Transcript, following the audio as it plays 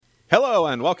Hello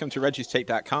and welcome to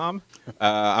ReggiesTake.com.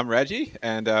 I'm Reggie,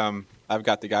 and I've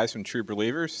got the guys from True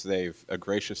Believers. They've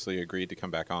graciously agreed to come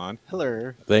back on.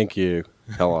 Hello. Thank you.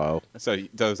 Hello. So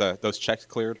those checks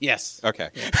cleared? Yes. Okay.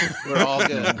 We're all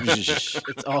good.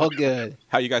 It's all good.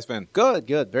 How you guys been? Good,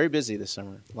 good. Very busy this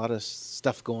summer. A lot of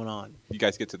stuff going on. You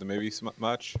guys get to the movies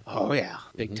much? Oh, yeah.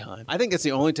 Big time. I think it's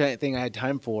the only thing I had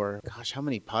time for. Gosh, how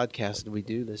many podcasts did we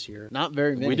do this year? Not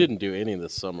very many. We didn't do any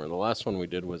this summer. The last one we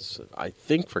did was, I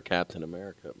think, for Captain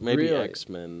America. Maybe Really?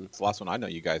 X-Men. The last one I know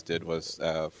you guys did was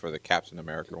for the Captain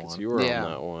America Because one. you were Yeah.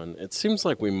 on that one. It seems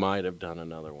like we might have done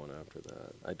another one after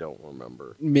that. I don't remember.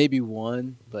 Maybe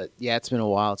one, but yeah, it's been a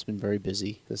while. It's been very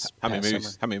busy this How many past movies?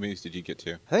 summer. How many movies did you get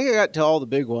to? I think I got to all the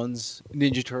big ones.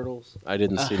 Ninja Turtles, I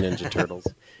didn't see Ninja Turtles.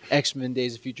 X-Men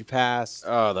Days of Future Past,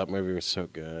 Oh, that movie was so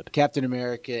good. Captain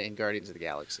America, and Guardians of the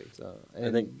Galaxy. So,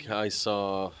 I think I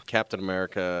saw Captain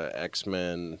America,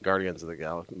 X-Men, Guardians of the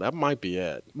Galaxy. That might be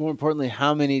it. more importantly,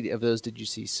 how many of those did you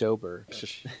see sober?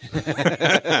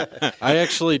 I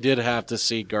actually did have to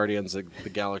see Guardians of the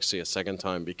Galaxy a second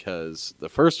time because the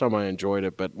first time I enjoyed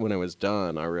it, but when it was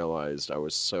done, I realized I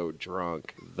was so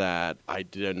drunk that I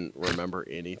didn't remember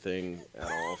anything at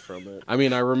all from it. I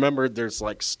mean, I remembered there's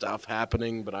like stuff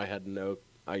happening, but I had no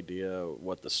idea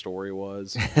what the story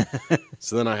was.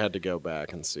 So then I had to go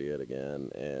back and see it again,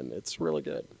 and it's really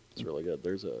good. It's really good.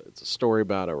 It's a story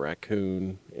about a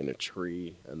raccoon in a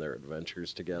tree and their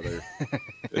adventures together.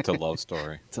 It's a love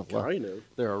story. It's a lot. Kind of.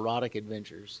 They're erotic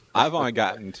adventures. I've only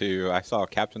gotten to. I saw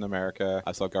Captain America.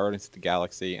 I saw Guardians of the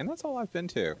Galaxy, and that's all I've been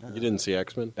to. You didn't see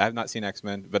X-Men? I have not seen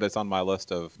X-Men, but it's on my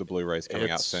list of the Blu-rays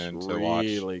coming out It's soon to watch.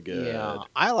 really good. Yeah,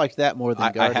 I liked that more than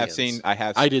I Guardians. have seen.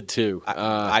 I did too.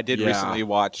 I did yeah. recently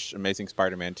watch Amazing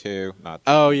Spider-Man 2. Not.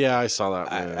 Oh yeah, I saw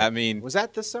that. Movie. I mean, Was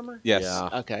that this summer? yes.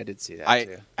 Yeah. Okay, I did see that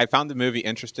too. I found the movie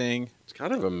interesting. It's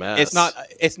kind of a mess.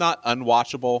 It's not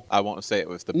unwatchable. I won't say it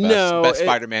was the best, No, best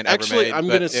Spider-Man ever actually, made. I'm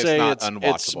going gonna to say not it's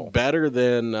unwatchable. better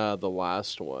than the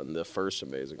last one, the first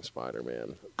Amazing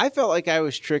Spider-Man. I felt like I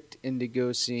was tricked into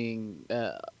go seeing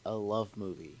a love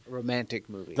movie, a romantic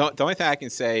movie. The only thing I can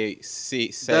say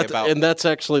about And that's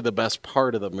actually the best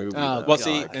part of the movie. Oh, though. well, God.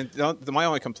 see, and my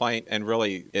only complaint, and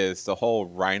really, is the whole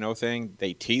Rhino thing.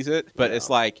 They tease it, but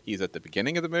it's like he's at the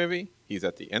beginning of the movie, he's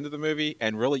at the end of the movie,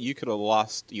 and really, you could have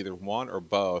lost either one or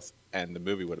both, and the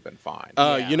movie would have been fine.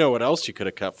 Yeah. You know what else you could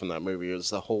have cut from that movie is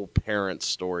the whole parent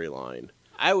storyline.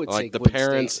 I would say Like the Gwen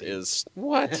parents Stacy. is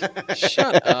what?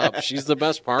 Shut up! She's the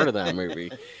best part of that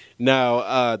movie.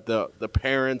 No, the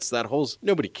parents. That whole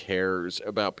nobody cares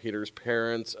about Peter's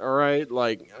parents. All right,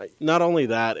 like not only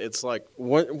that, it's like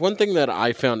one thing that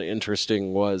I found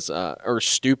interesting was or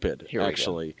stupid Here we go.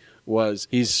 actually. Was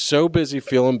he's so busy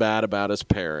feeling bad about his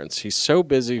parents. He's so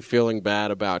busy feeling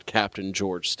bad about Captain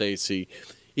George Stacy.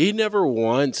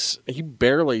 He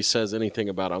barely says anything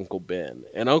about Uncle Ben.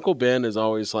 And Uncle Ben is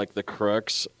always like the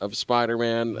crux of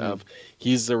Spider-Man.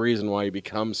 He's the reason why he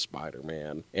becomes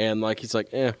Spider-Man. And like he's like,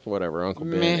 whatever, Uncle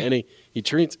Ben. Meh. And he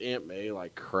treats Aunt May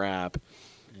like crap.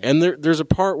 And there's a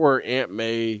part where Aunt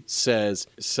May says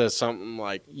something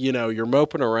like, you're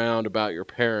moping around about your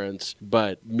parents,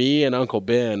 but me and Uncle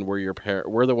Ben were your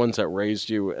we're the ones that raised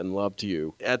you and loved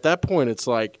you. At that point, it's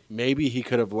like maybe he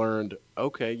could have learned,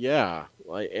 okay, yeah.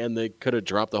 And they could have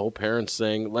dropped the whole parents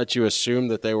thing, let you assume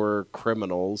that they were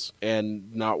criminals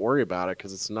and not worry about it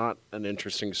because it's not an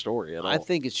interesting story at all. I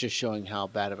think it's just showing how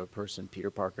bad of a person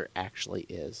Peter Parker actually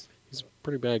is. He's a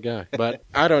pretty bad guy. But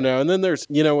I don't know. And then there's,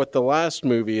 with the last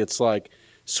movie, it's like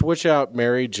switch out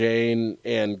Mary Jane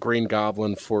and Green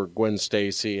Goblin for Gwen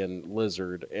Stacy and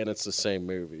Lizard, and it's the same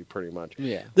movie pretty much.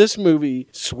 Yeah. This movie,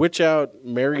 switch out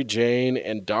Mary Jane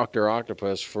and Dr.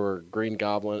 Octopus for Green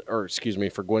Goblin,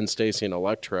 for Gwen Stacy and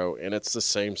Electro, and it's the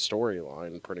same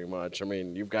storyline pretty much. I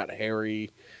mean, you've got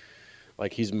Harry.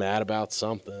 Like he's mad about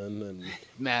something, and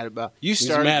Mad about you. He's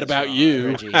Started mad this, about you.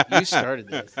 Reggie. You started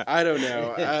this. I don't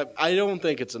know. I don't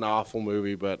think it's an awful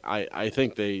movie, but I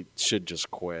think they should just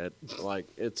quit. Like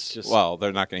it's just Well,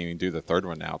 they're not going to even do the third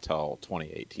one now till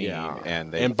 2018. yeah.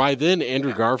 And by then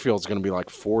Andrew Garfield's going to be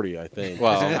like 40, I think.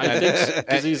 Well, I think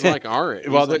because he's like our age.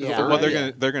 well, He's like yeah.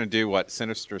 30. they're going to do what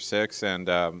Sinister Six and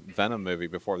Venom movie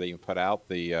before they even put out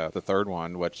the third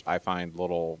one, which I find a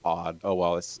little odd. Oh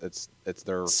well, it's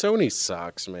their. Sony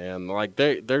sucks, man. Like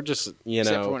they're just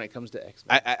Except for when it comes to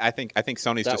X-Men. I think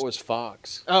Sony's that just. was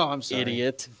Fox. Oh, I'm sorry.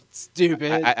 Idiot.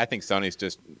 Stupid. I think Sony's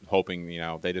just hoping,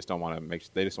 they just don't want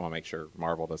to make sure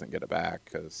Marvel doesn't get it back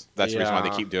because that's the reason why they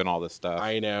Yeah. keep doing all this stuff.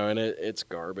 I know, and it's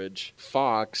garbage.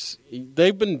 Fox,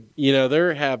 they've been,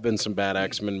 there have been some bad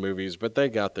X-Men movies, but they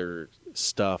got their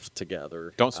stuff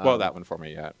together. Don't spoil that one for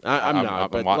me yet. I'm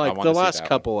not, but I like wanna the see last that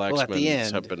couple at the X-Men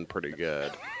end- have been pretty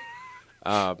good.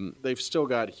 They've still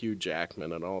got Hugh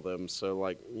Jackman and all them, so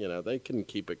like they can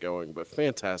keep it going. But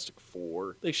Fantastic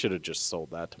Four, they should have just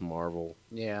sold that to Marvel.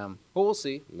 Yeah. Well, we'll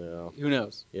see. No. Who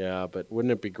knows? Yeah, but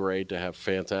wouldn't it be great to have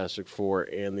Fantastic Four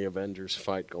and the Avengers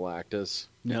fight Galactus?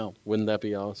 No. Wouldn't that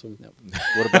be awesome? Nope.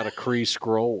 What about a Kree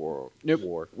Skrull war? Nope.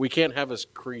 War? We can't have a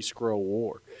Kree Skrull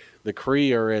war. The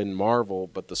Kree are in Marvel,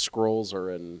 but the Skrulls are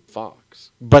in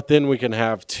Fox. But then we can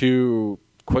have two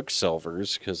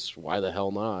Quicksilvers, because why the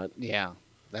hell not? Yeah.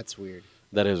 That's weird.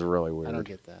 That is really weird. I don't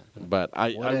get that. But I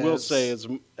will say,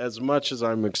 as much as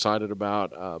I'm excited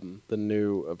about the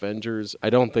new Avengers, I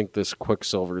don't think this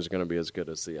Quicksilver is going to be as good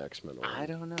as the X-Men one. I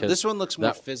don't know. This one looks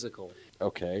more physical.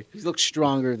 Okay. He looks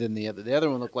stronger than the other. The other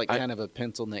one looked like kind of a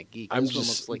pencil neck geek. This one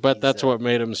looks like but that's what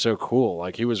made him so cool.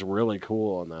 Like, he was really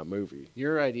cool in that movie.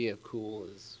 Your idea of cool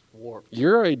is warped.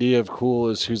 Your idea of cool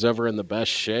is who's ever in the best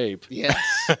shape. Yes.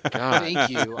 God. Thank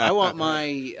you. I want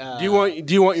my. Do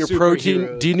you want your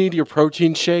protein? Do you need your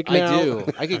protein shake now? I do.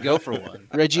 I could go for one.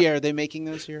 Reggie, are they making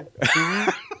those here?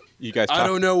 You guys. I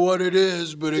don't know what it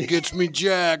is, but it gets me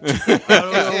jacked. I don't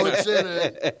know what's in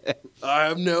it. I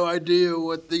have no idea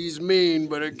what these mean,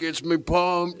 but it gets me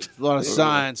pumped. A lot of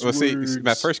science. Well, see, words.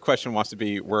 my first question wants to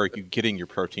be where are you getting your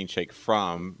protein shake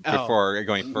from before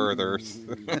going further.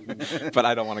 But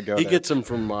I don't want to go. He there. gets them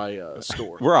from my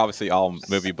store. We're obviously all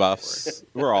movie buffs.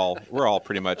 We're all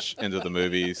pretty much into the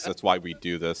movies. That's why we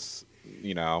do this.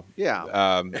 Yeah.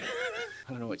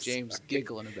 I don't know what James is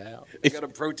giggling about. I got a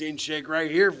protein shake right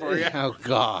here for you. Oh,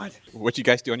 God. What you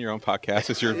guys do on your own podcast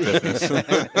is your business.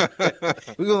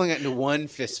 We've only gotten into one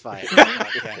fist fight.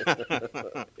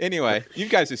 Anyway, you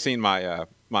guys have seen my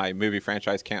my movie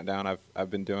franchise countdown I've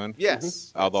been doing.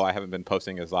 Yes. Although I haven't been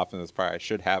posting as often as probably I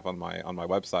should have on my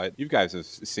website. You guys have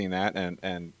seen that,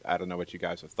 and I don't know what you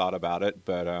guys have thought about it,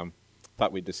 but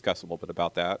thought we'd discuss a little bit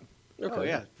about that. Okay. Oh,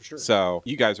 yeah, for sure. So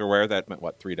you guys are aware that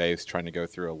went 3 days trying to go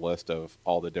through a list of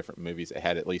all the different movies. It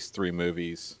had at least 3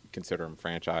 movies, consider them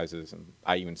franchises, and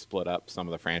I even split up some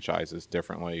of the franchises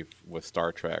differently with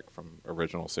Star Trek from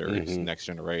original series, Next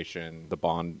Generation, the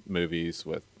Bond movies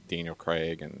with Daniel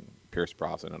Craig and Pierce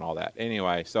Brosnan and all that.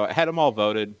 Anyway, so I had them all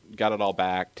voted, got it all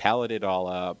back, tallied it all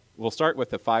up. We'll start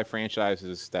with the 5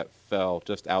 franchises that fell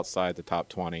just outside the top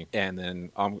 20, and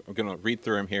then I'm going to read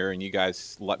through them here, and you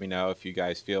guys let me know if you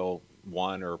guys feel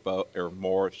one or both or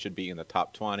more should be in the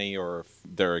top 20 or if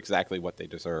they're exactly what they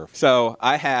deserve. So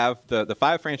I have the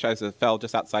 5 franchises that fell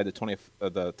just outside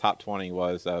the top 20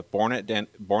 was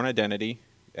Born Identity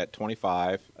at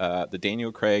 25, the Daniel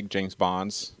Craig James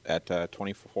Bonds at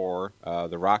 24,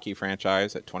 the Rocky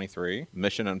franchise at 23,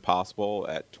 Mission Impossible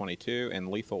at 22, and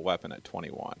Lethal Weapon at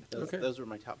 21. Those were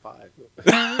my top 5.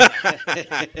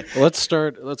 Let's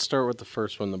start with the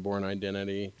first one, the Born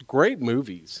Identity. Great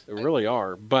movies, they really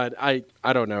are. But I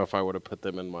don't know if I would have put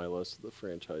them in my list of the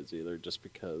franchise either, just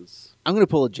because. I'm going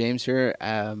to pull a James here,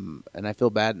 and I feel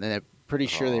bad, and I'm pretty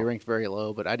sure they ranked very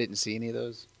low, but I didn't see any of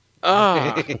those.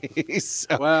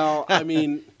 So. Well, I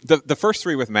mean, the first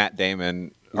 3 with Matt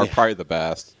Damon are probably the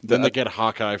best. Then they get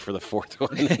Hawkeye for the 4th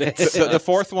one. The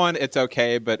 4th one, it's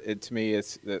okay, but to me,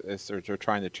 it's they're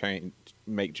trying to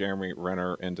make Jeremy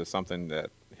Renner into something that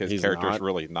his character is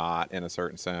really not in a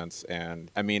certain sense.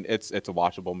 And I mean, it's a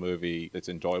watchable movie. It's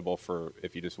enjoyable for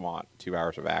if you just want 2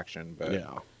 hours of action. But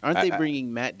yeah. Aren't they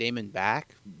bringing Matt Damon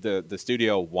back? The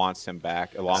studio wants him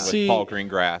back along with Paul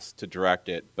Greengrass to direct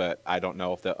it, but I don't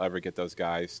know if they'll ever get those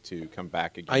guys to come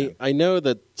back again. I know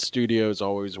that studios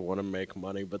always want to make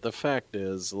money, but the fact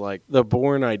is, like, the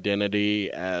Born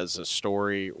Identity as a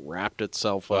story wrapped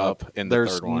itself up. In the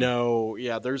third one.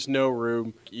 There's no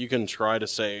room. You can try to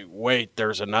say, wait,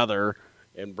 there's another,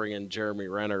 and bring in Jeremy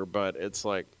Renner, but it's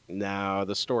like, no,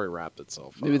 the story wrapped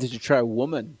itself up. Maybe they should try a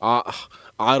woman.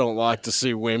 I don't like to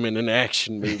see women in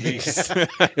action movies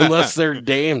unless they're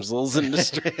damsels in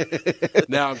distress.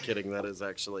 No, I'm kidding.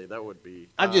 That would be.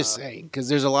 I'm just saying, because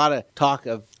there's a lot of talk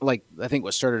of, like, I think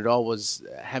what started it all was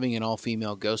having an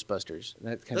all-female Ghostbusters.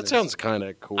 That sounds kind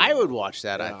of cool. I would watch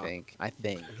that, yeah. I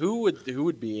think. Who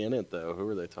would be in it, though? Who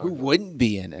are they talking about? Who wouldn't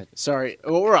be in it? Sorry.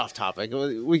 Well, we're off topic.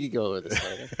 We could go with this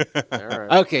later. All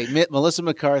right. Okay, Melissa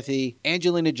McCarthy,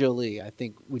 Angelina Jolie, I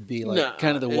think would be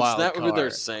kind of the wild card. Is that who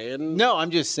they're saying? No, I'm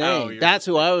just saying. That's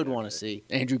who I would want to see.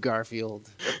 Andrew Garfield.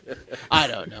 I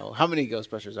don't know. How many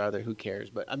Ghostbusters are there? Who cares?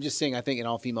 But I'm just saying I think an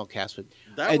all-female cast would.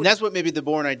 That's what maybe the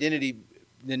Born Identity,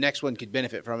 the next one could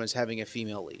benefit from, is having a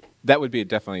female lead. That would be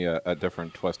definitely a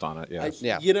different twist on it, yes.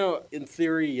 Yeah. In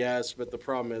theory, yes, but the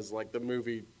problem is, like, the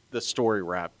movie, the story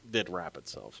did wrap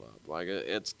itself up. Like,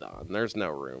 it's done. There's no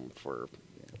room for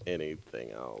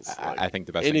anything else. I think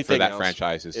the best thing for that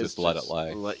franchise is just let it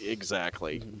lay.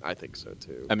 Exactly. I think so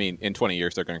too. I mean, in 20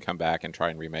 years, they're going to come back and try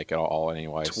and remake it all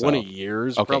anyway. 20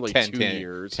 years? Okay, probably 10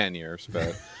 years. 10 years,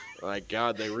 but... My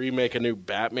God, they remake a new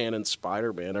Batman and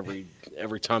Spider-Man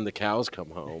every time the cows come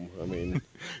home. I mean,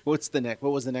 what was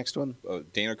the next one?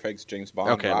 Daniel Craig's James Bond.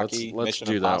 Okay, Rocky, let's Mission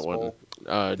do Impossible.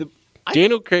 that one.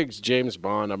 Daniel Craig's James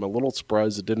Bond. I'm a little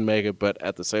surprised it didn't make it, but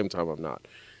at the same time, I'm not.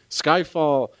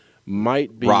 Skyfall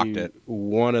might be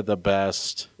one of the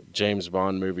best James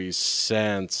Bond movies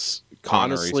since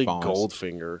honestly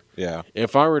Goldfinger. Yeah.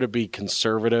 If I were to be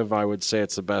conservative, I would say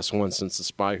it's the best one since The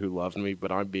Spy Who Loved Me,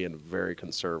 but I'm being very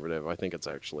conservative. I think it's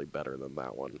actually better than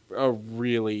that one.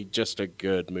 Really just a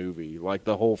good movie. Like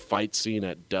the whole fight scene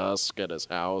at dusk at his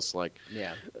house, like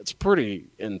it's pretty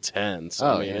intense.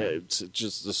 I mean, it's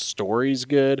just the story's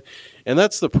good. And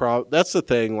that's the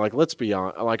thing, like let's be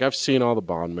honest, like I've seen all the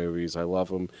Bond movies. I love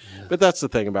them. Yeah. But that's the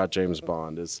thing about James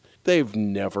Bond is they've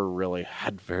never really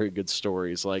had very good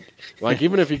stories. Like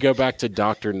even if you go back to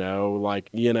Dr. No, like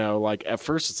at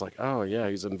first it's like, oh yeah,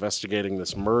 he's investigating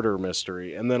this murder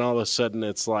mystery, and then all of a sudden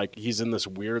it's like he's in this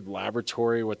weird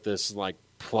laboratory with this like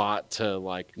plot to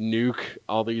like nuke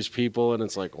all these people, and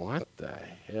it's like, what the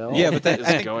hell? Yeah, but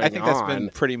I think that's been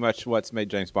pretty much what's made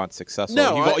James Bond successful.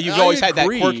 No, you've always had that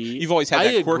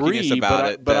quirkiness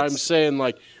about it. But I'm saying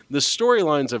like the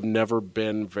storylines have never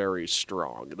been very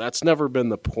strong. That's never been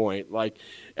the point. Like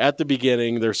at the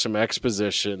beginning, there's some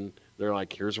exposition. They're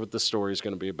like, here's what the story's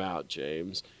going to be about,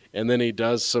 James. And then he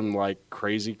does some like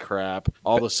crazy crap.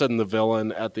 All of a sudden, the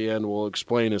villain at the end will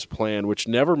explain his plan, which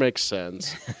never makes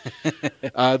sense.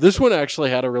 This one actually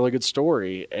had a really good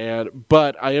story,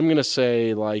 but I am going to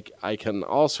say, like, I can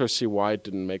also see why it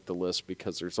didn't make the list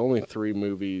because there's only 3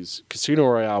 movies. Casino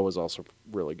Royale was also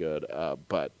really good,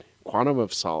 but Quantum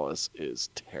of Solace is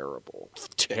terrible.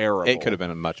 Terrible. It could have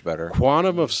been much better.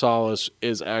 Quantum of Solace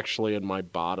is actually in my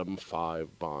bottom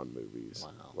 5 Bond movies.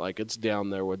 Wow. Like, it's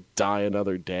down there with Die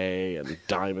Another Day and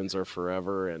Diamonds Are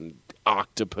Forever and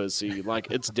Octopussy. Like,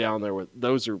 it's down there with...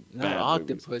 Those are bad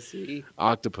Octopussy. Movies.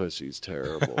 Octopussy's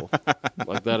terrible.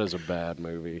 Like, that is a bad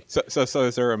movie. So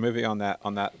is there a movie on that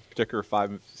particular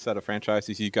 5 set of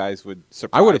franchises you guys would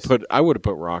surprise? I would have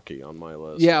put Rocky on my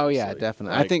list. Yeah,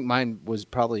 definitely. Like, I think mine was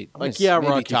probably... Like, yeah,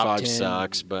 Rocky 5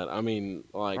 sucks, but I mean,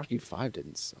 like... Rocky 5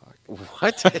 didn't suck.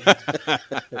 What?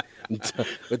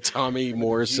 With Tommy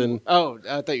Morrison. Oh,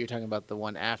 I thought you were talking about the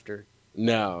one after.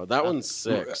 No, that one's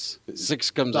 6.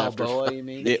 6 comes Balboa, after. You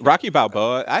mean? Rocky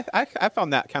Balboa. I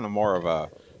found that kind of more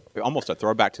of almost a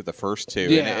throwback to the first 2.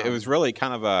 Yeah. And it was really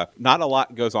kind of not a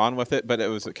lot goes on with it, but it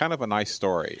was kind of a nice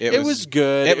story. It was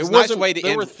good. It was a nice way to end.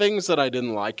 There were things that I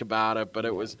didn't like about it, but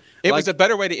it was... It was a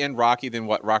better way to end Rocky than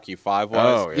what Rocky 5 was.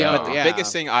 Oh, yeah. But the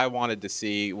biggest thing I wanted to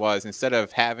see was instead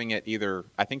of having it either...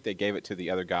 I think they gave it to the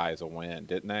other guy as a win,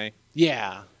 didn't they?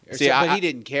 Yeah. But he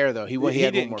didn't care, though. He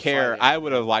didn't care. I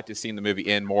would have liked to see the movie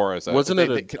end more as a... Wasn't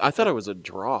it I thought it was a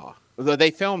draw.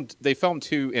 They filmed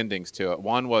 2 endings to it.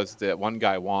 One was that one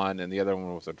guy won, and the other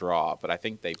one was a draw. But I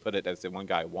think they put it as the one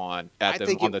guy won on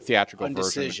the theatrical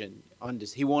version.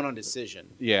 He won on decision.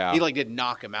 Yeah, he didn't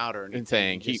knock him out or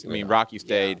anything. Rocky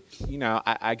stayed. Yeah.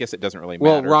 I guess it doesn't really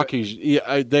matter.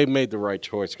 Well, they made the right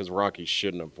choice because Rocky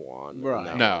shouldn't have won.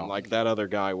 Right? No, like that other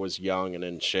guy was young and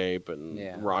in shape,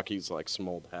 and Rocky's like some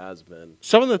old has-been.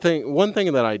 One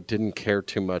thing that I didn't care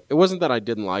too much. It wasn't that I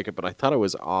didn't like it, but I thought it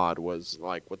was odd. Was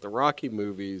like with the Rocky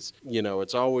movies,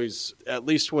 it's always, at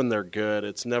least when they're good,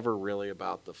 it's never really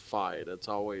about the fight. It's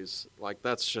always like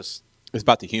it's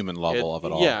about the human level of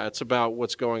it all. Yeah, it's about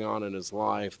what's going on in his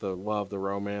life, the love, the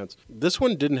romance. This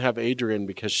one didn't have Adrian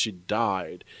because she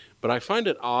died, but I find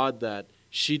it odd that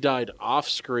she died off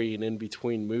screen in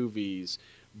between movies,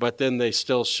 but then they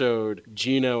still showed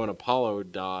Gino and Apollo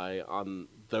die on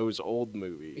those old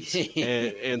movies.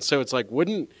 and so it's like,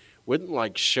 wouldn't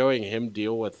like showing him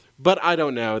deal with, but I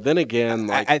don't know. Then again,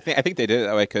 like I think they did it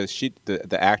that way because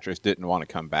the actress didn't want to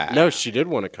come back. No, she did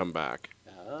want to come back.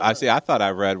 I thought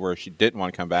I read where she didn't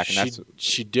want to come back, and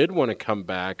she did want to come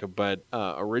back, but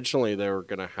originally they were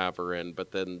going to have her in,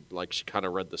 but then like she kind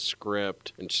of read the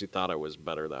script and she thought it was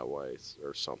better that way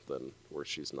or something, where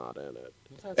she's not in it.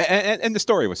 And the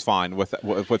story was fine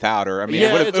without her. I mean,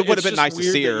 it would have been nice to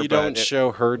see her. You don't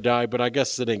show her die, but I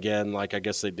guess then again, like I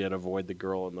guess they did avoid the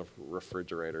girl in the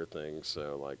refrigerator thing,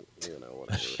 so like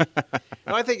whatever.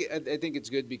 No, I think it's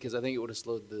good because I think it would have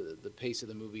slowed the pace of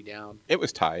the movie down. It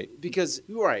was tight because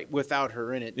without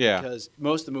her in it. Yeah. Because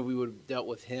most of the movie would have dealt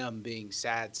with him being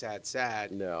sad.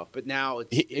 No. But now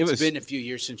it's been a few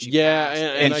years since she passed.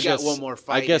 And he's got one more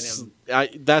fight. I guess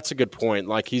that's a good point.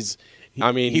 Like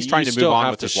I mean, he's trying you to move still on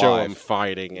have with to his show life. him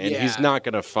fighting, and Yeah. he's not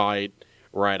going to fight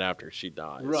right after she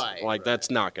dies. Right, Like, right.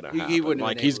 that's not going to He happen. wouldn't have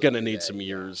Like, been he's able to going to do need that, some yeah.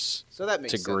 years So that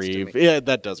makes to sense to grieve. me. Yeah,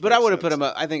 that does. But make I would have sense. put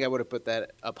him. I think I would have put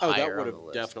that up Oh, higher that would on the have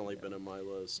list. definitely been in my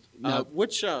list. No.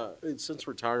 Which, since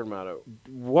we're talking about it,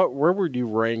 where would you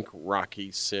rank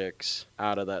Rocky 6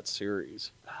 out of that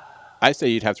series? I say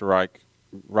you'd have to rank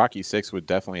Rocky 6 would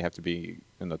definitely have to be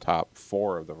in the top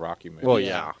 4 of the Rocky movies. Well,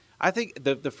 yeah. I think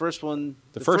the first one,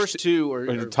 the first first two are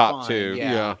the are top fine, two.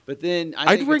 Yeah. Yeah. But then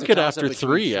I'd think rank it's a it toss-up after between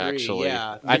 3, actually.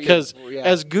 Yeah, Because yeah.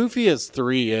 as goofy as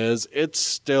 3 is, it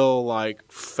still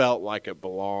like felt like it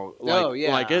belonged. Like, Oh,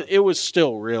 yeah. Like it was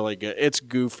still really good. It's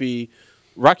goofy.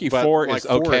 Rocky But 4 like is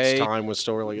for okay. its time was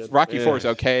still really good. Rocky Yeah. 4 is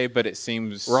okay, but it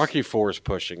seems Rocky 4 is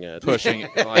pushing it. pushing it.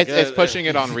 Like, It's pushing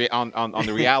it on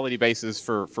the reality basis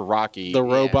for Rocky. the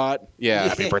robot. Yeah.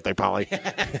 Happy birthday, Polly.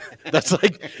 That's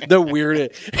like the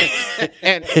weirdest.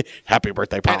 and Happy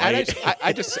birthday, Polly. and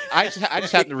I just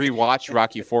happened to rewatch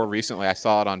Rocky 4 recently. I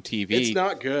saw it on TV. It's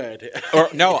not good. Or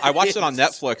no, I watched it on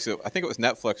Netflix. I think it was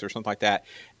Netflix or something like that.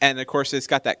 And of course, it's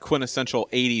got that quintessential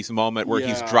 '80s moment where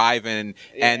he's Yeah. driving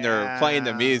and they're playing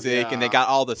the music, yeah. and they got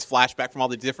all this flashback from all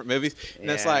the different movies. And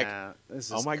it's like,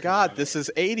 this oh is my god, this is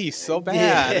 '80s so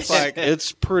bad. It's like,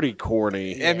 It's pretty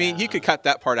corny. I mean, you could cut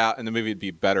that part out, and the movie would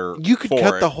be better. You could for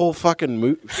cut it. the whole fucking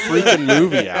freaking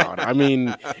movie out. I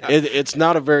mean, it's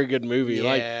not a very good movie.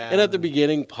 Like, Yeah. and at the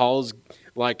beginning, Paul's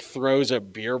like throws a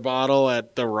beer bottle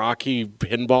at the Rocky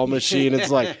pinball machine. It's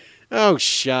like, oh,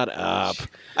 shut up.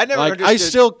 I never Like, I understood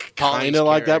still Polly's kind of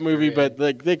like that character, movie, yeah. but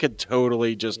like they could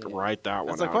totally just write that one.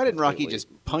 It's like, out why didn't Rocky completely. just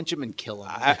punch him and kill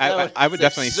him? I would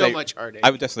definitely so say much heartache.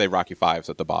 I would definitely say Rocky 5's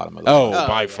at the bottom of the Oh, list.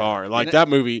 by yeah. far. Like And that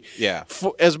movie. Yeah.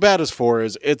 As bad as 4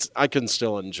 is, I can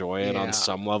still enjoy it Yeah. on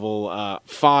some level.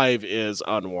 5 is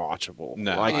unwatchable.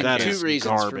 No, like And that two is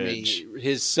reasons garbage. for me: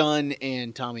 his son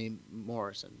and Tommy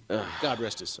Morrison. God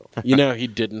rest his soul. You know, he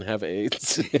didn't have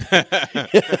AIDS.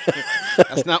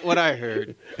 That's not what I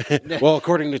heard. Well,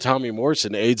 according to Tommy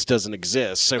Morrison, AIDS doesn't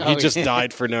exist, so he Oh, just yeah.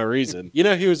 died for no reason. You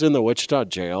know, he was in the Wichita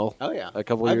jail. Oh yeah, A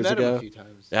couple I've years met ago. him a few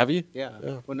times. Have you? Yeah. Yeah.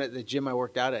 When at the gym I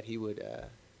worked out at, he would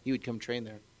come train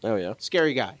there. Oh yeah.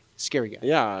 Scary guy.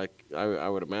 Yeah, I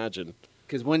would imagine.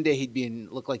 Because one day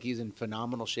look like he's in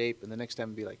phenomenal shape, and the next time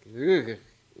he'd be like, ugh,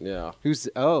 Yeah.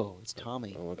 it's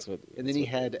Tommy. Well, that's what. And then he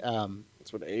had,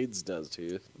 That's what AIDS does to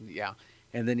you. yeah,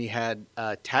 and then he had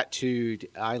tattooed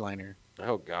eyeliner.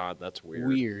 Oh God, that's weird.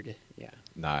 Weird. Yeah.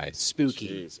 Nice.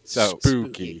 Spooky. Jeez. So-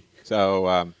 spooky.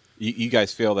 So, you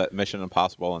guys feel that Mission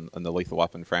Impossible and the Lethal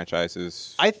Weapon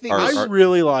franchises? I think I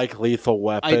really like Lethal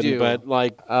Weapon, I do. but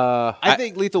like, I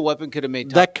think Lethal Weapon could have made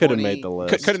top that could have 20. made the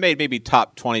list. could have made maybe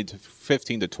top 20 to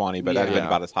 15 to 20, but that'd have been Yeah.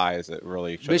 about as high as it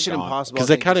really should Mission have gone. Impossible. 'Cause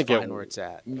I they think kinda is fine get- where it's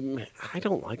at. I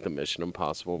don't like the Mission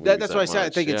Impossible movies. That's why I said I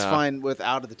much. think it's Yeah. fine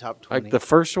without of the top 20. Like the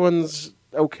first one's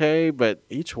okay, but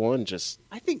each one just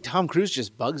I think Tom Cruise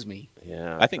just bugs me.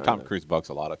 yeah. I think Tom kinda. Cruise bugs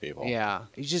a lot of people. Yeah,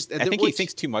 he's just. I think he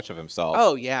thinks too much of himself.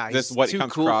 Oh yeah, This he's is what too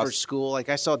comes cool for across. school. Like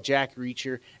I saw Jack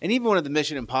Reacher, and even one of the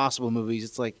Mission Impossible movies.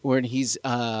 It's like when he's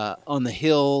on the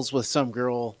hills with some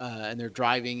girl, and they're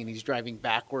driving, and he's driving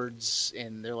backwards,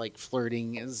 and they're like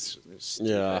flirting. It's stupid.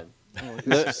 Yeah. Oh,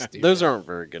 this is stupid. Those aren't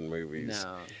very good movies.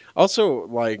 no Also,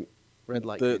 like red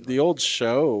light. the old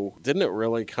show, didn't it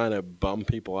really kind of bum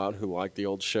people out who liked the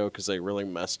old show because they really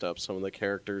messed up some of the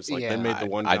characters? Like Yeah. they made the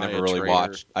one I guy never a really traitor.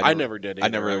 watched. I never did. I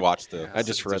never either. really watched the. I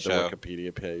just read the show.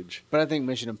 Wikipedia page. But I think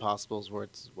Mission Impossible is where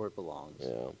it belongs.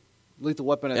 Yeah, Lethal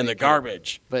Weapon I and the think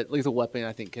garbage. but Lethal Weapon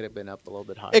I think could have been up a little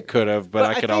bit higher. It could have, but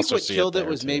I could think also what see killed it it there,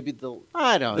 was too. maybe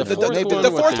I don't The know. fourth Maybe one The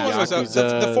with fourth the one was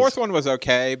Yakuzas. the fourth one was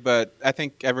okay, but I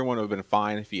think everyone would have been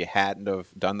fine if you hadn't have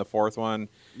done the fourth one.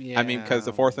 I mean, because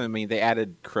the fourth one, I mean, they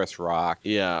added Chris Rock,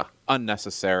 Yeah,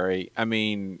 unnecessary. I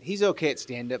mean, He's okay at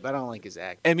stand up. I don't like his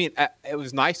act. I mean, it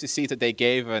was nice to see that they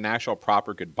gave an actual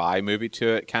proper goodbye movie to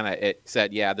it. Kind of, it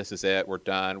said, "Yeah, this is it. We're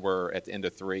done. We're at the end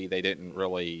of 3." They didn't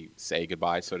really say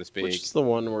goodbye, so to speak. which is the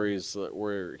one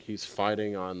where he's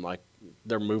fighting on like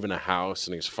they're moving a house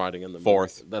and he's fighting in the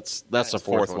Fourth. That's the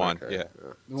fourth one. Okay. yeah.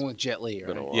 The one with Jet Li,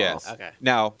 Been a right? while. Yes. Okay.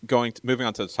 Now moving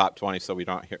on to the top 20, so we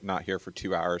don't not here for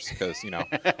 2 hours because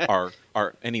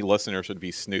our any listeners would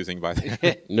be snoozing by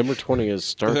then. Number 20 is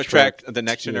Star The Trek. the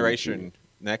next generation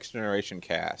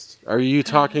cast. Are you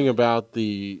talking about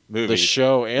the Movies.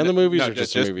 show and the movies, No, or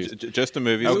just the movies? Just the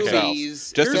movies Okay. themselves.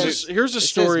 Movies. Just Here's the, Here's a It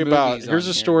story says about movies on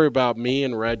here. story about me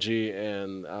and Reggie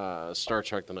and Star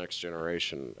Trek: The Next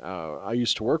Generation. I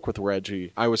used to work with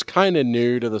Reggie. I was kind of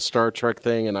new to the Star Trek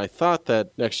thing, and I thought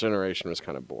that Next Generation was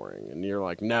kind of boring. And you're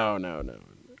like, no,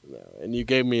 And you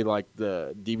gave me like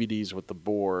the DVDs with the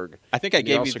Borg. I think I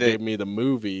gave gave me the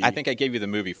movie. I think I gave you the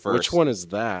movie first. Which one is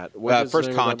that? What is the First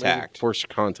name of that Contact. movie? First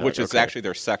Contact, which is okay. actually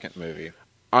their second movie.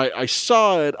 I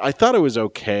saw it. I thought it was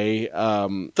okay.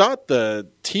 Thought the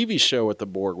TV show with the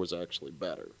Borg was actually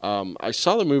better. I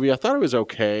saw the movie. I thought it was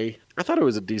okay. I thought it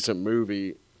was a decent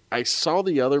movie. I saw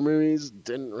the other movies.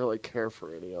 Didn't really care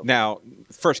for any of them. Now,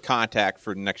 First Contact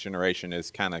for Next Generation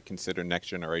is kind of considered Next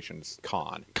Generation's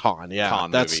Con. Yeah.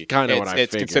 Con That's movie. kind of what I figured.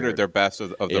 It's considered their best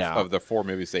of Yeah. the 4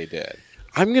 movies they did.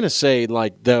 I'm gonna say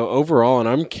like the overall, and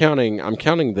I'm counting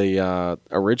the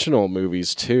original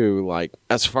movies too. Like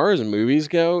as far as movies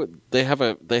go, they have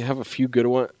a few good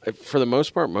ones. For the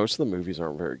most part, most of the movies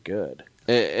aren't very good.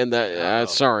 And that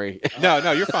sorry, No,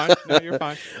 you're fine. No, you're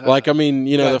fine. like I mean,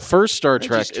 the first Star They're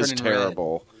Trek just is turning red.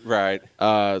 terrible. Right.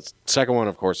 Second one,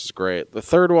 of course, is great. The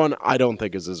third one, I don't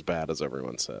think is as bad as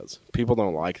everyone says. People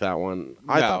don't like that one.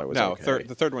 I thought it was okay.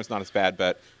 The third one's not as bad,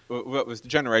 but what was the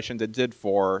generation that did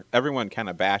 4? Everyone kind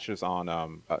of bashes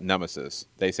on Nemesis.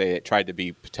 They say it tried to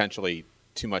be potentially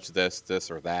too much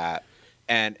this or that.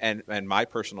 And my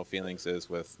personal feelings is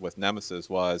with Nemesis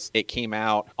was it came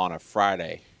out on a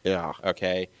Friday. Yeah,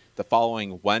 Okay. The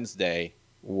following Wednesday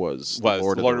was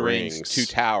Lord of the Rings 2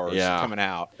 Towers coming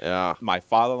out. Yeah. My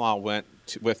father-in-law went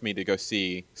with me to go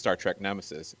see Star Trek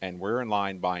Nemesis, and we're in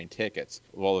line buying tickets.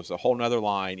 Well, there's a whole nother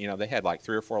line. They had like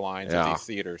 3 or 4 lines at these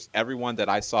theaters. Everyone that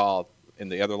I saw in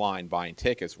the other line buying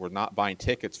tickets were not buying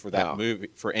tickets for that movie,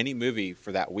 for any movie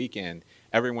for that weekend.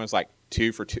 Everyone's like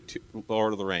 2 for 2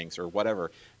 Lord of the Rings or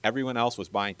whatever. Everyone else was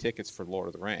buying tickets for Lord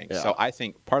of the Rings. Yeah. So I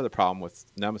think part of the problem with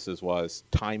Nemesis was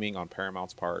timing on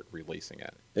Paramount's part releasing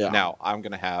it. Yeah. Now, I'm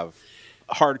going to have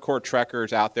hardcore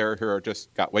trekkers out there who are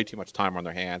just got way too much time on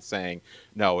their hands saying,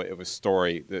 no, it was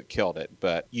story that killed it.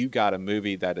 But you got a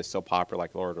movie that is so popular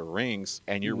like Lord of the Rings,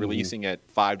 and you're releasing it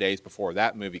 5 days before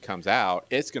that movie comes out,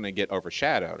 it's going to get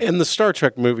overshadowed. And the Star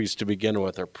Trek movies to begin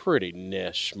with are pretty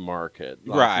niche market.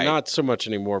 Like, Right. Not so much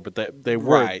anymore, but they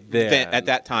were Right. then. At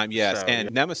that time, yes. So,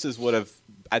 and Nemesis would have,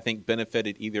 I think,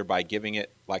 benefited either by giving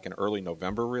it like an early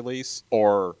November release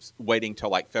or waiting till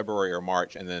like February or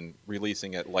March and then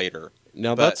releasing it later.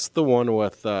 Now But- that's the one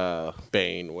with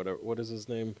Bane. What is his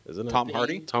name? Isn't it Tom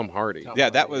Hardy? Tom Hardy. Yeah,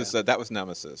 that was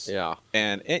Nemesis. Yeah.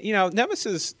 And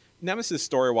Nemesis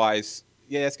story wise,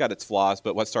 yeah, it's got its flaws,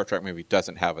 but what Star Trek movie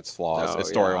doesn't have its flaws? Oh,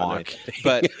 Its yeah, storyline. no kidding.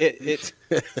 But it's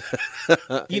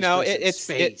it's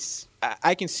space.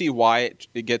 I can see why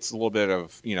it gets a little bit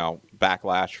of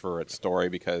backlash for its story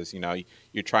because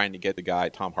you're trying to get the guy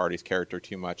Tom Hardy's character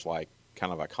too much like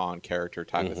kind of a con character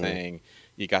type of thing.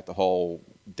 You got the whole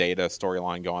Data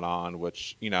storyline going on,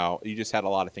 which you just had a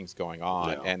lot of things going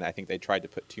on, and I think they tried to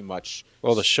put too much.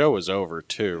 Well, the show was over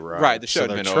too, right? Right, the show so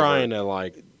had they're been trying over. to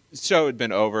like. The show had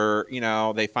been over.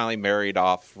 They finally married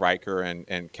off Riker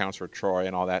and Counselor Troy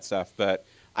and all that stuff, but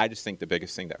I just think the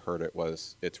biggest thing that hurt it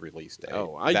was its release date.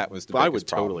 That was the biggest I would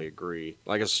problem. totally agree.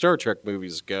 Like as Star Trek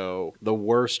movies go, the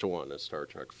worst one is Star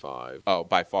Trek 5. Oh,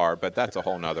 by far, but that's a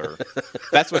whole nother.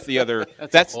 That's what the other.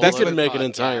 That's That's a whole that's We other could what, make an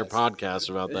entire podcast. podcast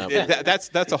about that.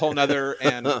 that's a whole nother,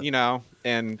 and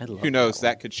and I love who knows, that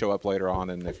one. that could show up later on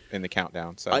in the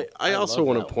countdown. So I also love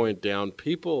want that to point down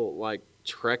people like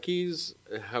Trekkies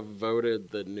have voted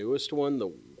the newest one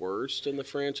the worst in the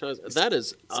franchise. That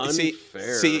is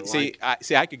unfair.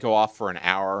 I could go off for an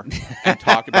hour and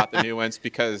talk about the new ones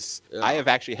because Yeah. I have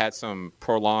actually had some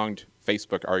prolonged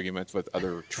Facebook arguments with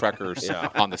other Trekkers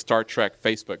on the Star Trek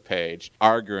Facebook page,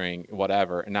 arguing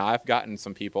whatever. Now, I've gotten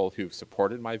some people who've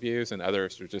supported my views and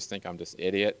others who just think I'm just an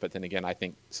idiot. But then again, I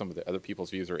think some of the other people's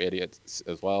views are idiots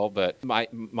as well. But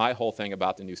my whole thing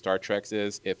about the new Star Treks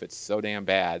is if it's so damn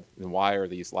bad, then why are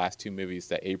these last 2 movies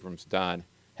that Abrams done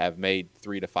have made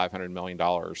 $300 to $500 million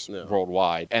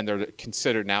worldwide, and they're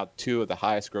considered now 2 of the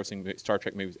highest-grossing Star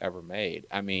Trek movies ever made.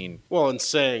 I mean, Well, and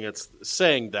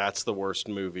saying that's the worst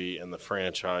movie in the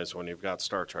franchise when you've got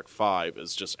Star Trek 5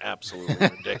 is just absolutely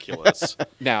ridiculous.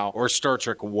 now Or Star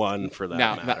Trek 1 for that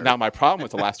matter. now my problem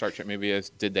with the last Star Trek movie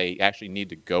is, did they actually need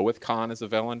to go with Khan as a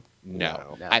villain?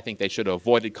 No. No. I think they should have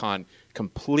avoided Khan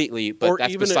completely. But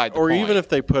that's beside the or point. even if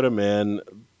they put him in,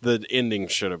 the ending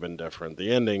should have been different.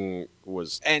 The ending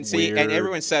was And see, weird. and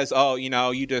everyone says, "Oh, you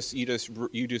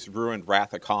just ruined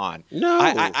Wrath of Khan." No,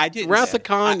 I didn't. Wrath of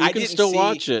Khan. You can still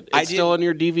watch it. It's still on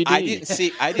your DVD. I didn't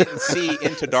see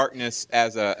Into Darkness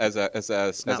as a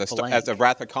not blank.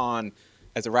 Wrath of Khan.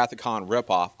 As a Wrath of Khan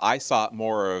ripoff, I saw it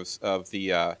more of the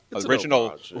It's an original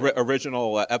homage, yeah.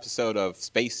 original episode of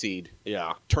Space Seed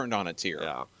Yeah. turned on its ear.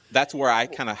 Yeah. That's where I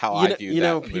kind of how I view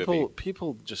that movie.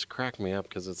 People just crack me up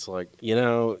because it's like,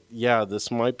 yeah,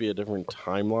 this might be a different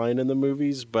timeline in the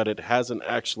movies, but it hasn't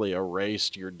actually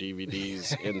erased your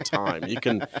DVDs in time. You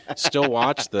can still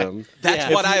watch them.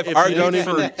 That's what I've argued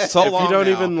for so long. If you don't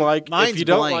now. even like, Mine's if you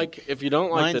don't blank.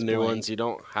 like the new blank. ones, you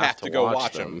don't have to go watch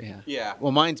watch them. Yeah.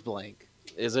 Well, mine's blank.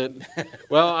 Is it?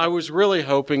 Well, I was really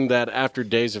hoping that after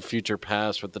Days of Future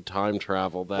Past with the time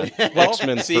travel, that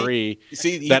X-Men 3,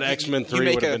 that X-Men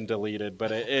 3 would have been deleted,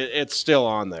 but it's still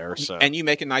on there. So. And you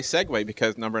make a nice segue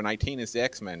because number 19 is the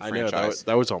X-Men franchise. I know,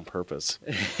 that was on purpose.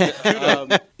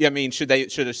 I mean, should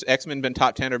X-Men been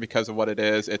top 10 or because of what it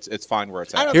is? It's fine where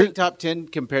it's at. I don't think top 10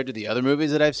 compared to the other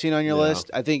movies that I've seen on your list.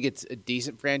 I think it's a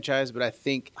decent franchise, but I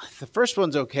think the first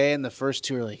one's okay, and the first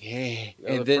two are like, hey. No,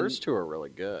 and the first two are really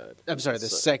good. I'm sorry, the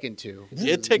second two.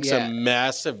 It takes a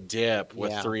massive dip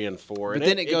with 3 and 4. But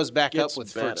and then it goes back up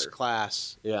with better. First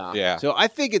Class. Yeah. So I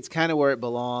think it's kind of where it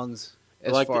belongs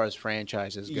as far as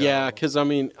franchises go. Yeah, because I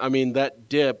mean that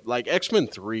dip, like X-Men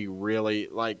 3 really,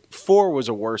 like 4 was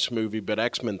a worse movie, but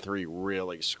X-Men 3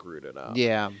 really screwed it up.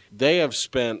 Yeah. They have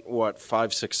spent,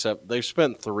 5, 6, 7, they've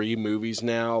spent 3 movies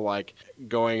now, like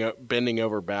bending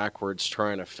over backwards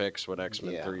trying to fix what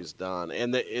X-Men 3's done.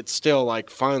 And it's still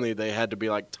like, finally they had to be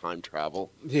like time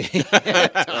travel.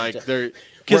 Like they're...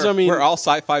 Because where all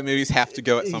sci-fi movies have to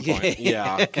go at some point.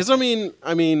 Yeah, because I mean,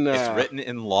 it's written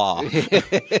in law.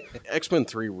 X-Men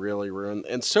 3 really ruined,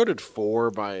 and so did 4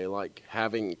 by like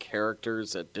having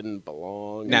characters that didn't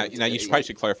belong. Now you probably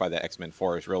should clarify that X-Men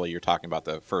 4 is really you're talking about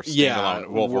the first standalone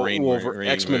Wolverine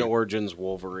X-Men Origins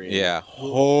Wolverine. Yeah,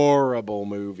 horrible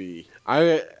movie.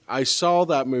 I saw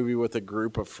that movie with a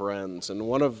group of friends, and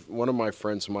one of my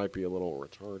friends might be a little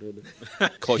retarded.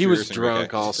 He was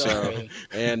drunk also,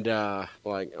 and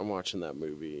like I'm watching that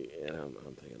movie, and I'm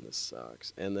thinking this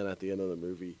sucks. And then at the end of the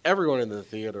movie, everyone in the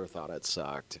theater thought it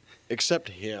sucked, except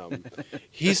him.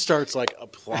 He starts like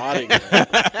applauding it,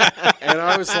 and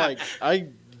I was like, I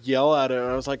yell at him,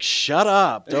 and I was like, "Shut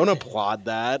up! Don't applaud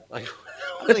that!" Like.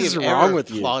 What is wrong with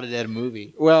you? Applauded at a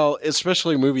movie. Well,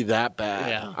 especially a movie that bad.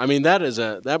 Yeah. I mean,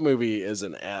 that movie is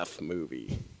an F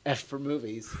movie. F for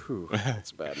movies.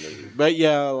 It's a bad movie. But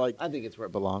yeah, like I think it's where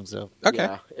it belongs, though. Okay.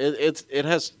 Yeah, it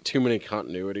has too many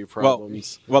continuity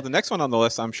problems. Well, the next one on the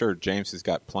list, I'm sure James has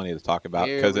got plenty to talk about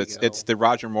because it's the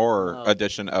Roger Moore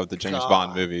edition of the James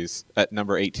Bond movies at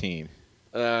number 18.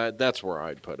 That's where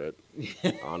I'd put it,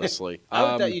 honestly.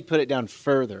 I thought you'd put it down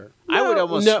further. No, I would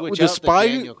almost switch the out Spy...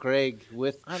 the Daniel Craig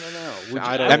with. I don't know.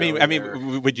 I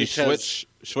mean, would you switch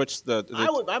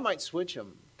the? I might switch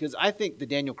them because I think the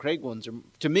Daniel Craig ones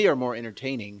to me are more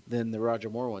entertaining than the Roger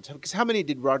Moore ones. Because how many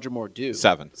did Roger Moore do?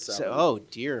 7. Oh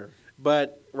dear.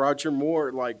 But Roger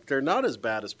Moore, like, they're not as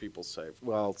bad as people say.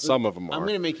 Well, some of them are. I'm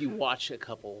going to make you watch a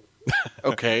couple.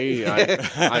 Okay,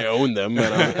 I own them,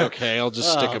 but I'll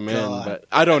just stick them in. But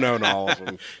I don't own all of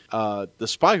them. The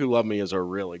Spy Who Loved Me is a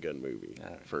really good movie.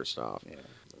 First off,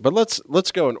 but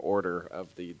let's go in order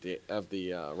of the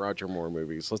Roger Moore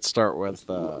movies. Let's start with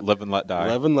Live and Let Die.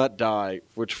 Live and Let Die,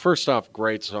 which first off,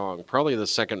 great song, probably the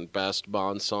second best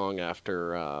Bond song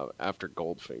after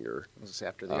Goldfinger. Just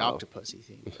after the Octopussy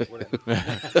theme.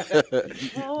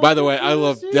 By the way, I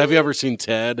love. Have you ever seen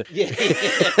Ted? Yeah.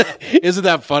 Isn't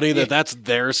that funny that that's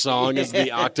their song is the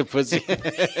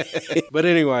Octopussy? But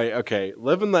anyway, okay,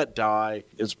 Live and Let Die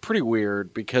is pretty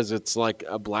weird because it's like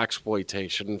a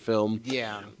blaxploitation film.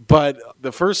 Yeah. But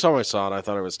the first time I saw it, I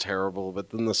thought it was terrible. But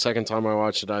then the second time I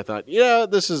watched it, I thought,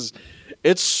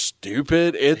 it's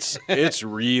stupid. It's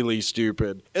really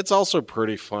stupid. It's also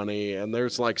pretty funny, and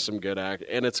there's like some good act.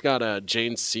 And it's got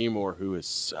Jane Seymour, who is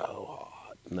so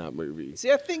hot in that movie.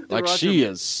 See, I think she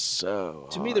is so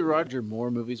hot. To me, the Roger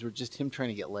Moore movies were just him trying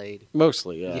to get laid.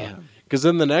 Mostly, yeah. Because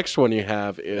then the next one you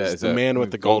have is The Man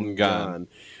with the Golden Gun.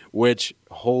 Which,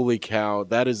 holy cow,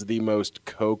 that is the most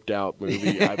coked out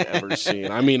movie I've ever seen.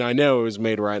 I mean, I know it was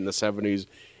made right in the 70s.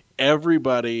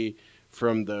 Everybody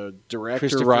from the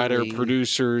director, writer,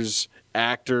 producers,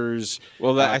 actors,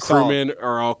 crewmen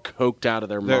are all coked out of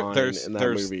their mind in that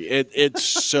movie. It's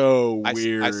so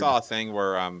weird. I saw a thing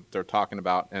where they're talking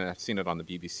about, and I've seen it on the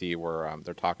BBC, where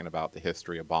they're talking about the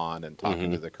history of Bond and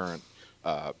talking to the current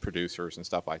producers and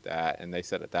stuff like that. And they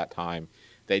said at that time,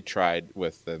 they tried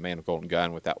with the Man with Golden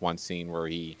Gun with that one scene where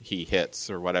he hits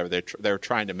or whatever. They're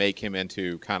trying to make him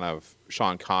into kind of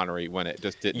Sean Connery when it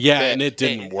just didn't fit. And it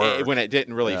didn't work. When it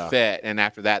didn't really fit. And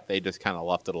after that, they just kind of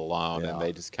left it alone and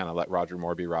they just kind of let Roger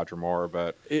Moore be Roger Moore.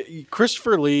 But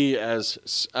Christopher Lee as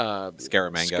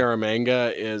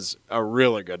Scaramanga is a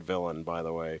really good villain, by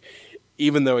the way.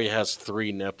 even though he has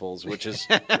 3 nipples, which is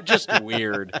just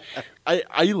weird.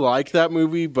 I like that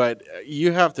movie, but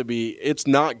you have to be. It's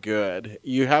not good.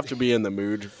 You have to be in the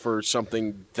mood for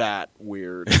something that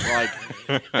weird. Like,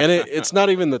 and it's not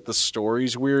even that the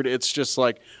story's weird. It's just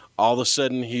like all of a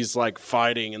sudden he's like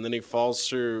fighting, and then he falls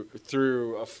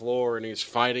through a floor, and he's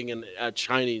fighting a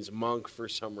Chinese monk for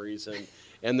some reason.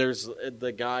 And there's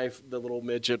the guy, the little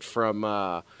midget from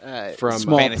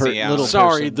Fantasy Island.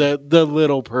 Sorry, the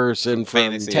little person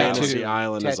from Fantasy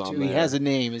Island is on there. He has a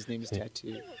name. His name is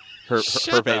Tattoo.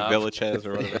 Hervé Villachez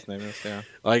or whatever his name is. Yeah.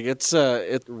 Like it's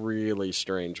a really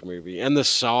strange movie, and the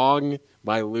song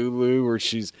by Lulu where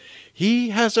he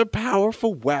has a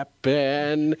powerful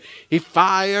weapon. He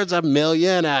fires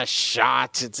 1,000,000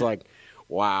 shots. It's like,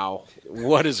 wow,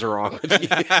 what is wrong with you?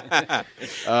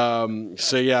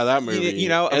 So yeah, that movie.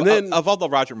 And then of all the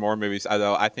Roger Moore movies,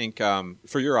 though, I think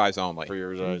For Your Eyes Only. For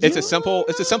Your Eyes. It's a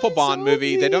simple Bond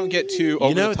movie. They don't get too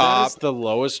over the top. That is the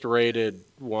lowest rated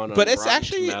one. But on it's Rotten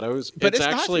actually Tomatoes. But it's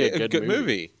actually a good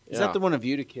movie. Is that the one, A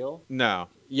View to Kill? No.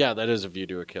 Yeah, that is A View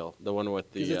to a Kill. The one with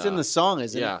the. Because it's in the song,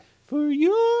 isn't yeah. it? For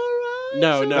your eyes.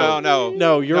 No.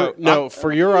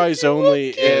 For Your Eyes Only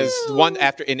is one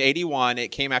after in '81. It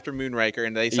came after Moonraker,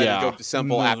 and they decided to go to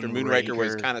simple after Moonraker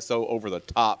was kind of so over the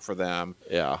top for them.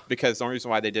 Yeah, because the only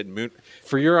reason why they did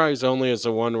For Your Eyes Only is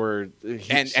the one where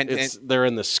they're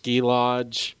in the ski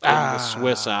lodge in the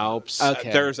Swiss Alps.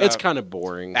 Okay, it's kind of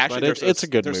boring. Actually, but it's a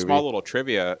good movie. There's small little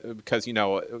trivia because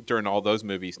during all those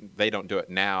movies they don't do it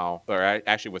now. Or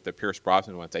actually, with the Pierce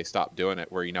Brosnan ones, they stopped doing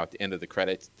it. Where at the end of the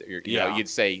credits, you'd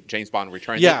say James Bond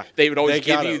returns. Yeah, they would always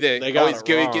give you the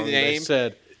name.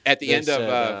 Said, at the end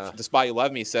of The Spy You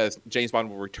Love Me says James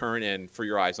Bond will return in For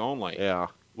Your Eyes Only. Yeah.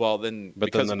 Well, then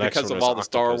because of all the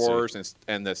Star Wars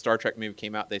and the Star Trek movie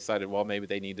came out, they decided, well, maybe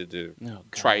they needed to go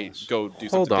do something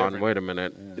different. Hold on, wait a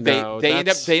minute. Yeah. They ended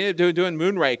up doing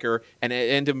Moonraker, and at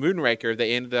the end of Moonraker,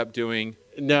 they ended up doing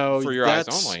For Your Eyes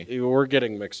Only. We're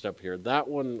getting mixed up here. That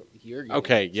one.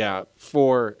 Okay, yeah.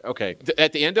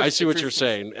 At the end of, I see what you're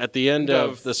saying. At the end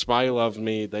of The Spy Who Loved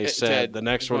Me, they said the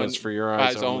next one is For Your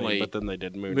Eyes Only, but then they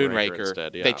did Moonraker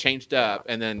instead. Yeah. They changed up,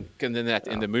 and then at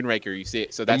the end of Moonraker, you see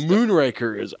it. So that's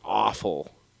Moonraker is awful,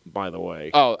 by the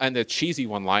way. Oh, and the cheesy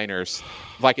one-liners,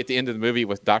 like at the end of the movie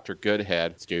with Dr.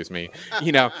 Goodhead. Excuse me.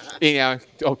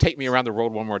 Take me around the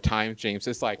world one more time, James.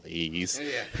 It's like, please.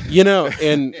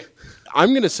 And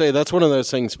I'm going to say that's one of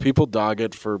those things people dog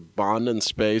it for Bond in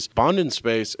Space. Bond in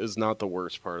Space is not the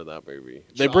worst part of that movie.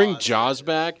 They bring Jaws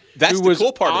back. That's who the was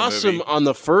cool part awesome of the movie. On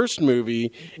the first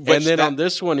movie, and then on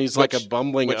this one, he's like a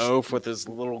bumbling oaf with his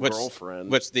little girlfriend.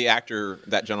 Which the actor,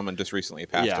 that gentleman, just recently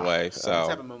passed away. So let's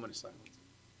have a moment of silence.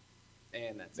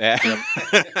 And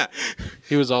that's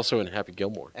He was also in Happy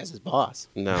Gilmore as his boss.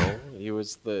 No, he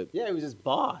was he was his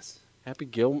boss. In Happy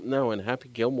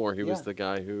Gilmore, he was the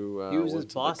guy who he was his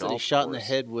boss that he shot in the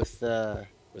head with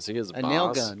was he his a boss?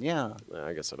 nail gun. Yeah,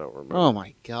 I guess I don't remember. Oh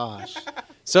my gosh.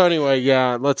 So anyway,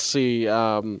 let's see.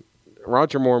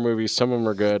 Roger Moore movies, some of them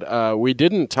are good. We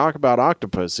didn't talk about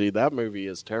Octopussy. That movie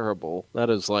is terrible.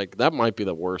 That might be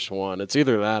the worst one. It's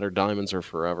either that or Diamonds Are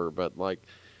Forever, but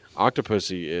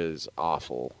Octopussy is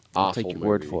awful. I'll take your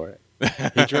word for it.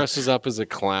 He dresses up as a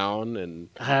clown and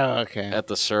okay. at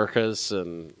the circus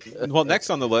and well, next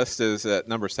on the list is at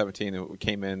number 17. It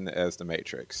came in as The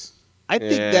Matrix. I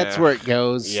think that's where it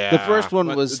goes. Yeah. The first one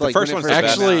was the first one's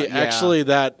actually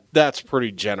that's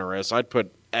pretty generous. I'd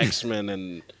put X-Men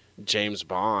and James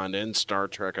Bond and Star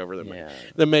Trek over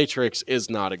The Matrix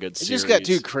is not a good series. It just got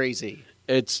too crazy.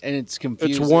 It's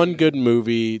confusing. It's one good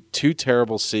movie, 2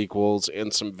 terrible sequels,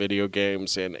 and some video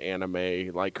games and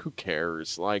anime. Who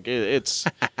cares? It's.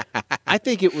 I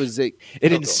think it was. It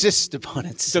insists upon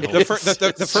itself.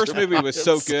 The first movie was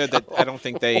so good that I don't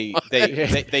think they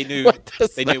knew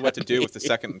what to do with the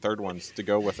second and third ones to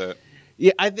go with it.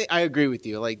 Yeah, I agree with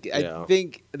you. I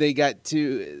think they got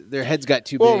their heads got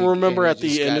too big. Well, remember at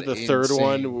the end of the third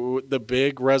one, the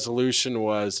big resolution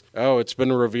was, it's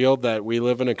been revealed that we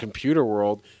live in a computer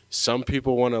world. Some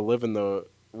people want to live in the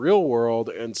real world,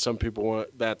 and some people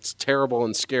want that's terrible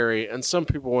and scary, and some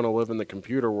people want to live in the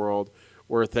computer world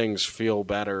where things feel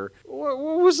better. What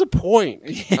was the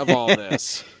point of all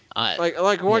this?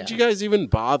 Why'd you guys even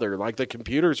bother? The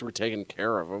computers were taking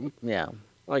care of them. Yeah.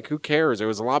 Who cares? It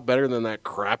was a lot better than that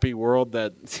crappy world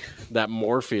that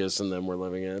Morpheus and them were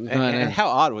living in. And how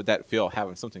odd would that feel,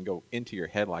 having something go into your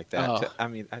head like that?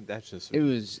 Oh. That's just... It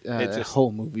was... the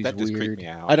whole movie's that just weird. Creeped me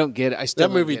out. I don't get it.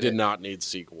 That movie did not need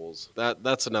sequels.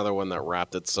 That's another one that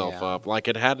wrapped itself up.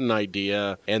 It had an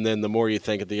idea, and then the more you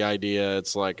think of the idea,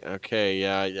 it's okay,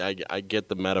 I get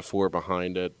the metaphor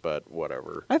behind it, but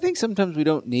whatever. I think sometimes we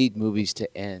don't need movies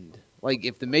to end. Like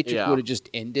if the Matrix Yeah. would have just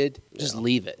ended, just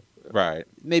leave it. Right.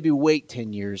 Maybe wait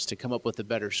 10 years to come up with a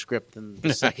better script than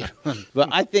the second one. But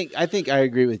I think I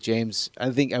agree with James. I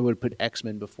think I would put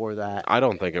X-Men before that. I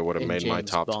don't think it would have And made my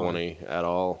James top Bond. 20 at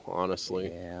all, honestly.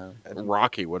 Yeah.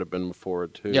 Rocky would have been before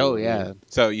it, too. Oh yeah.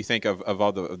 So you think of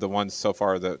all the ones so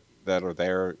far that are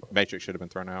there, Matrix should have been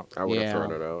thrown out? I would have Yeah.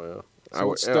 thrown it out, yeah. So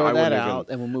let's throw that wouldn't out,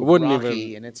 and we'll move wouldn't Rocky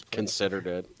even in its place. considered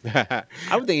it. I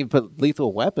would think you'd put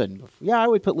Lethal Weapon. Yeah, I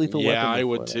would put Lethal Weapon. Yeah, I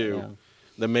would before that, too. yeah.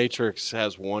 The Matrix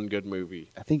has one good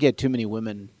movie. I think you had too many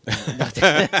women.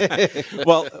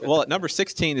 well, at number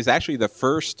 16 is actually the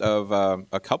first of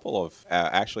a couple of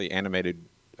actually animated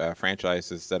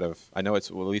franchises that have. I know it's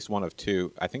at least one of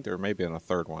two. I think there may be a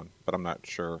third one, but I'm not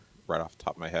sure right off the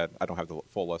top of my head. I don't have the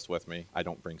full list with me. I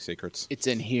don't bring secrets. It's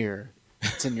in here.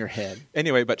 It's in your head.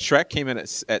 Anyway, but Shrek came in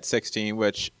at 16,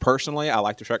 which personally I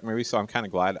like the Shrek movie, so I'm kind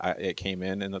of glad it came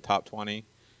in the top 20.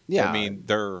 Yeah. I mean,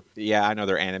 I know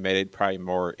they're animated, probably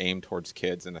more aimed towards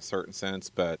kids in a certain sense,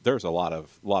 but there's a lot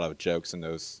of jokes in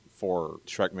those 4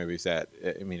 Shrek movies that,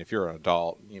 I mean, if you're an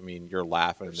adult, I mean, you're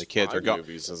laughing and the kids are going.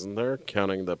 movies, isn't there?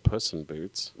 Counting the Puss in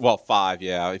Boots. Well, 5,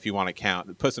 yeah, if you want to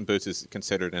count. Puss in Boots is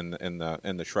considered in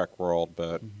the Shrek world,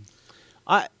 but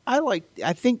I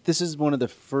think this is one of the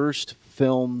first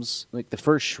films, like the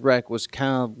first Shrek was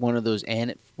kind of one of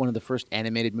the first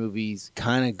animated movies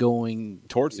kind of going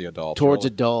towards the adults. towards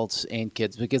really. adults and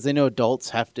kids, because they know adults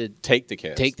have to Take the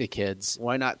kids.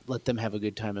 Why not let them have a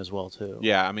good time as well too?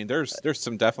 Yeah, I mean, there's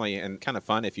some definitely and kind of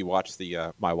fun if you watch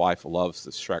the. My wife loves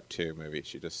the Shrek 2 movie.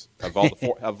 She just of all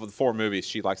the 4 movies,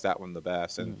 she likes that one the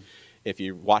best. And if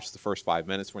you watch the first 5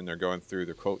 minutes when they're going through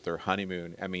their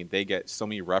honeymoon, I mean, they get so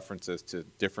many references to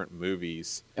different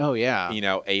movies. Oh yeah. You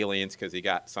know, aliens because you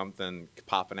got something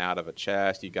popping out of a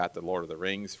chest. You got the Lord of the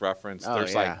Rings reference. Oh,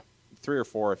 There's yeah. like 3 or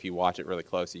 4 if you watch it really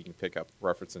close. You can pick up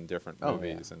reference in different Oh,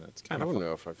 movies, and it's I kind of don't fun.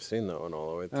 know if I've seen that one all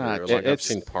the way through. Ah, Like I've it's-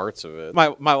 seen parts of it. My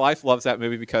wife loves that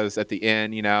movie because at the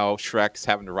end, you know, Shrek's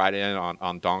having to ride in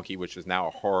on Donkey, which is now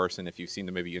a horse. And if you've seen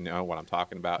the movie, you know what I'm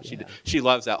talking about. Yeah. She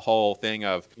loves that whole thing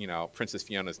of, you know, Princess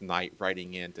Fiona's knight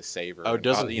riding in to save her. Oh, and,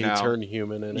 doesn't you he know, turn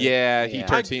human in it? Yeah, he Yeah.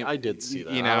 turns him. I did see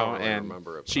that. You I know, don't really and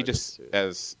remember it, but she I did just, see it.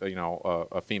 as you know,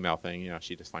 a female thing, you know,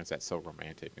 she just finds that so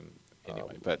romantic. And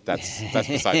anyway, but that's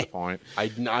beside the point.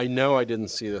 I know I didn't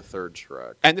see the third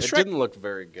Shrek. And the it Shrek- didn't look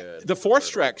very good. The fourth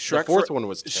Shrek the fourth for- one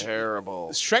was terrible.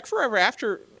 Shrek Forever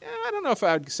After, I don't know if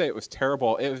I'd say it was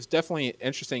terrible. It was definitely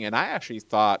interesting, and I actually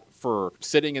thought for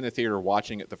sitting in the theater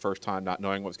watching it the first time, not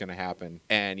knowing what was going to happen,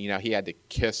 and you know he had to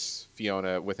kiss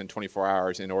Fiona within 24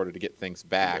 hours in order to get things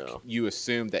back. Yeah. You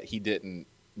assumed that he didn't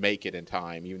make it in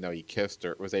time, even though he kissed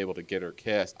her, was able to get her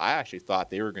kissed. I actually thought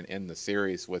they were going to end the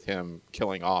series with him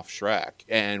killing off Shrek,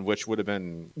 and which would have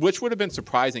been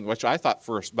surprising. Which I thought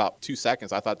for about 2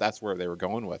 seconds, I thought that's where they were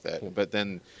going with it, but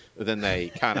then they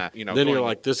kind of Then you're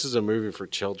like, this is a movie for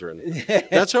children.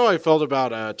 That's how I felt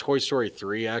about Toy Story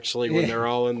 3. Actually, when they're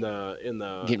all in the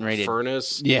Getting ready to-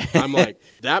 furnace. Yeah. I'm like,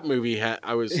 that movie.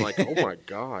 I was like, oh my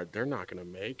god, they're not going to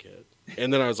make it.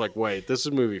 And then I was like, wait, this is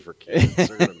a movie for kids.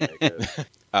 They're going to make it.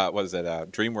 what is it?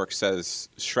 DreamWorks says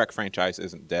Shrek franchise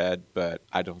isn't dead, but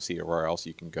I don't see where else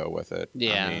you can go with it.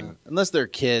 Yeah, I mean, unless they're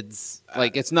kids,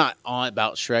 like it's not all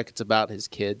about Shrek; it's about his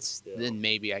kids. Then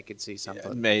maybe I could see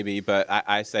something. maybe, but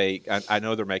I say I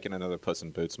know they're making another Puss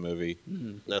in Boots movie,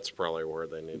 That's probably where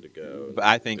they need to go. but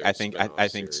I think Do a spin-off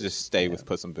just series. stay with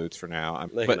Puss in Boots for now.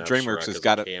 They But can have DreamWorks Shrek has as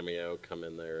got a a. cameo come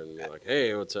in there and be like,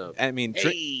 hey, what's up? I mean,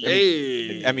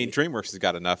 Hey. I mean, DreamWorks has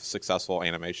got enough successful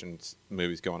animation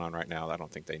movies going on right now that I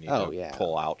don't think they need to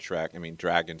pull out Shrek. I mean,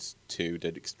 Dragons 2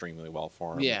 did extremely well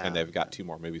for them, Yeah. and they've got 2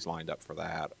 more movies lined up for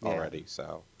that Yeah. already.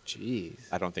 So Jeez,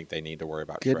 I don't think they need to worry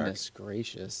about goodness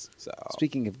gracious! Shrek. So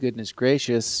Speaking of goodness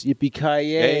gracious, yippee ki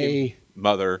Hey,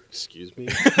 mother. Excuse me?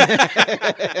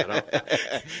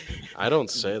 I don't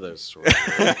say those sort of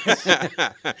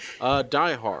things.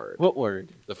 Die Hard. What word?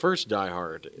 The first Die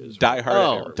Hard is Die Hard.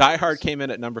 Oh. Die Hard came in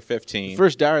at number 15.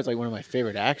 First Die Hard is like one of my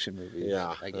favorite action movies.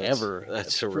 Yeah, like that's- ever.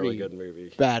 That's a It's really pretty good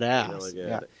movie. badass. Really good.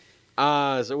 Yeah.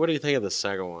 So what do you think of the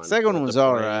second one? Second one With was the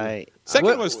all brain? right. Second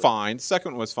What- was fine.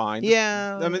 Second was fine.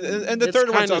 Yeah, I mean, and the It's third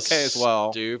one's kinda okay as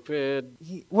well. Stupid.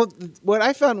 Well, what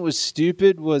I found was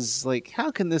stupid was like, how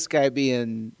can this guy be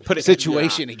in Put a it-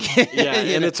 situation again? Yeah,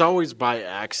 You and know? it's always by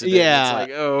accident. Yeah.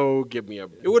 It's like, oh, give me a.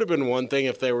 It would have been one thing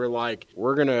if they were like,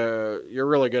 you're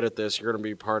really good at this. You're gonna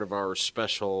be part of our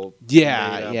special.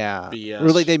 Yeah, made-up yeah. BS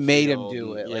Or like they made him field.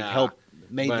 do it, like Yeah. help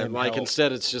Made but them like help.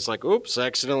 instead, it's just like, oops,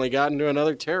 accidentally got into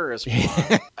another terrorist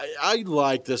plot. I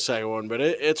like the second one, but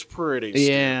it's pretty.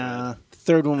 Yeah. Stupid.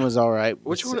 Third one was all right.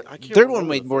 Which one? I can't Third one remember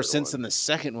made the more third sense one. than the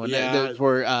second one. Yeah.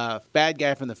 Where bad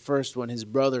guy from the first one, his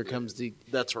brother comes to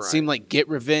That's right. seem like get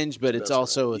revenge, but it's That's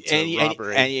also it's and, a and,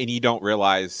 robbery. and you don't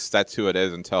realize that's who it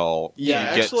is until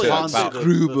Yeah, you get actually, to I'd say about,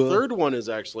 the third one is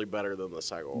actually better than the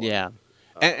second one. yeah.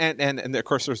 and of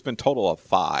course there's been total of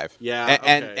 5. Yeah,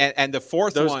 and the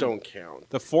fourth Those one don't count.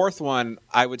 The fourth one,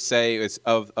 I would say, is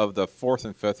of the fourth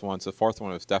and fifth ones. The fourth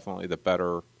one was definitely the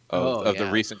better of the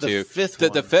recent The two. fifth the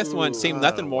one. fifth one Ooh, seemed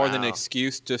nothing more than an wow.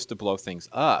 excuse just to blow things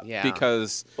up. Yeah.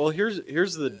 Because Well, here's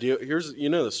the deal. Here's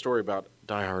the story about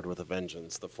Die Hard with a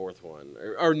Vengeance, the fourth one,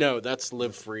 or no, that's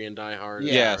Live Free and Die Hard.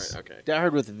 Yeah. Yes. Right, okay. Die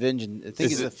Hard with a Vengeance. I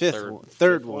think Is it's it the fifth third- one. fifth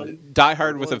Third one? one. Die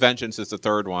Hard Third with a one? Vengeance is the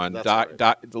third one. That's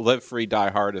right. Live Free, Die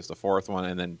Hard is the fourth one,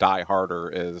 and then Die Harder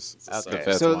is the Okay.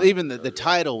 fifth So one. even the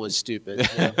title was stupid.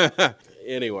 Yeah.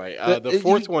 Anyway, But, the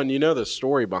fourth one, the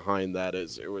story behind that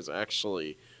is it was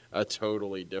actually a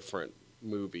totally different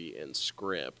movie in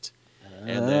script.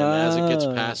 And then as it gets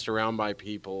passed around by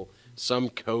people, some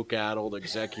coke-addled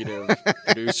executive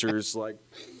producer's like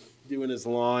doing his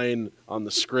line on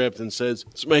the script and says,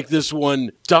 "Let's make this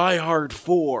one Die Hard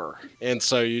 4." And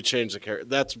so you change the character.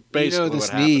 That's basically this what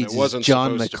happened. needs It is wasn't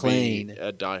John supposed McClane. to be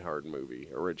a Die Hard movie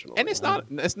originally. and it's not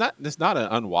an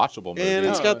unwatchable movie. And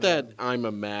it's No, got that I'm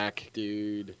a Mac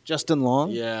dude. Justin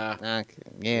Long. Yeah. Okay.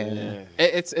 Yeah.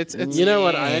 It's You know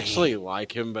what? I actually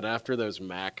like him, but after those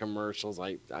Mac commercials,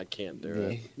 I can't do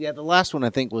it. Yeah, the last one I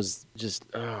think was just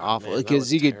awful man, that because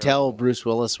was you could tell terrible. Bruce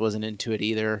Willis wasn't into it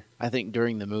either. I think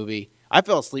during the movie, I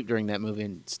fell asleep during that movie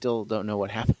and still don't know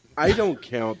what happened. I don't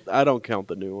count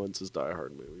the new ones as Die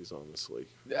Hard movies, honestly.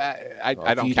 I Well,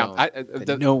 if don't you count.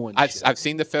 then no one should. I've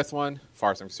seen the fifth one. As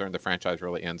far as I'm concerned, the franchise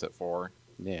really ends at 4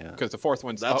 Yeah, because the fourth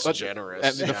one's That's oh, generous.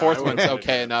 and the Yeah, fourth I one's would've okay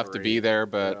given it enough to 3. be there,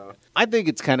 but Yeah. I think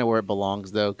it's kind of where it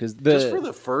belongs though, because Just for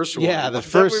the first one. Yeah, the that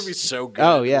first- movie's so good.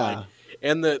 Oh, yeah. like,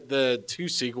 and the two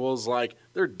sequels, like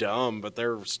they're dumb, but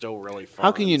they're still really fun.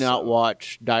 how can you not so-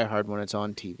 watch Die Hard when it's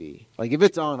on TV? Like if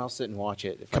it's on, I'll sit and watch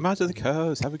it. come out to the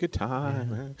coast, have a good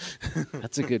time.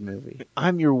 That's a good movie.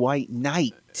 I'm your white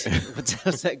knight.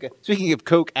 How's that go? Speaking of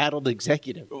coke-addled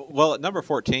executive, Well, at number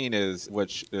 14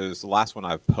 which is the last one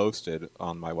I've posted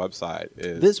on my website.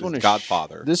 this one is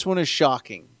Godfather. This one is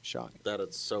shocking. Shocking. that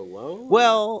it's so low?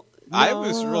 Well, I no.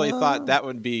 was really thought that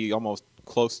would be almost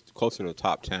closer to the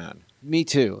top 10 Me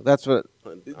too. That's what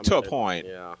to a point.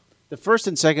 Yeah. the first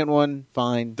and second one.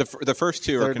 Fine. The first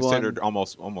two are Third considered one.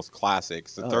 almost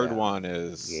classics. The Oh, third yeah. one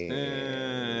is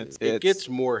Yeah. It gets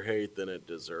more hate than it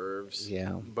deserves.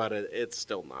 Yeah. But it's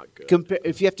still not good.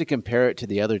 If you have to compare it to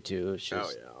the other two, it's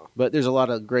just. Oh, yeah. But there's a lot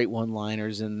of great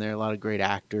one-liners in there. A lot of great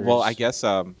actors. Well, I guess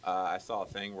I saw a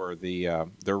thing where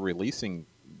they're releasing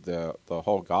the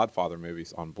whole Godfather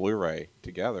movies on Blu-ray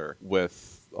together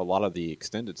with a lot of the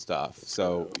extended stuff.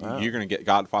 So Wow. you're going to get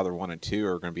Godfather 1 and 2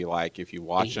 are going to be like, if you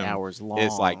watch 8 them, hours long.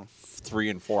 it's like 3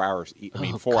 and 4 hours. I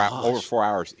mean, Oh, gosh. over 4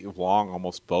 hours long,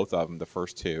 almost both of them. The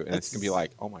first two, and it's going to be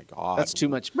like, oh my god, That's too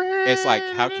much. It's like,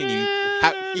 how can you?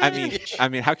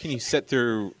 How can you sit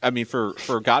through? I mean, for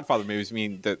Godfather movies, I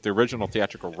mean, the original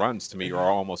theatrical runs to me are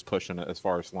almost pushing it as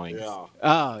far as length. Yeah.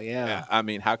 Oh yeah. Yeah, I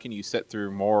mean, how can you sit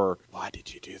through more? Why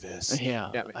did you do this?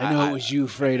 Yeah. Yeah, I mean, I know it was you,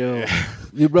 Fredo.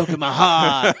 You broke my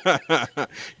heart.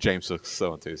 James looks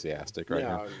so enthusiastic right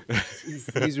Yeah. now.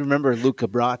 Please remember Luca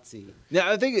Brasi. Yeah,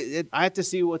 I think I have to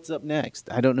see what's up next.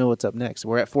 I don't know what's up next.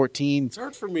 We're at 14. It's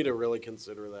hard for me to really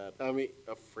consider that. I mean,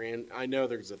 I know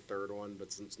there's a third one,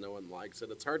 but since no one likes it,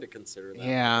 it's hard to consider that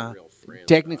Yeah. a real franchise.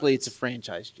 Technically, it's a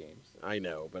franchise, James. I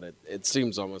know, but it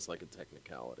seems almost like a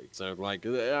technicality. So, like,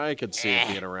 I could see it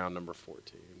being around number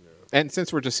 14. Yeah. And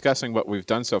since we're discussing what we've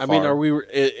done so I far, mean, are we?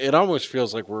 It almost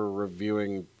feels like we're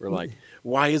reviewing. We're like,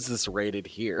 why is this rated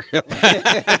here?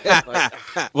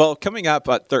 well, coming up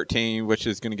at 13, which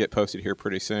is going to get posted here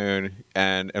pretty soon,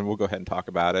 and we'll go ahead and talk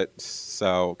about it.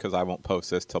 So, because I won't post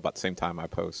this till about the same time I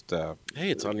post. Hey,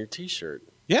 it's on your T-shirt.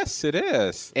 Yes, it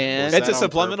is. And it's a that on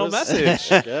subliminal purpose?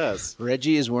 message. Yes.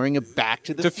 Reggie is wearing a Back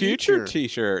to the The Future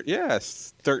T-shirt.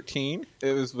 Yes, 13.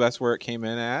 That's where it came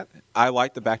in at. I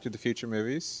like the Back to the Future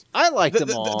movies. I like The,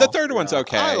 them all. the third one's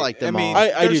okay. I like them all. I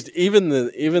there's- just even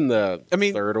the I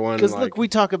mean, third one Because like, look, we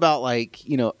talk about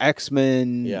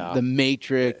X-Men, Yeah. The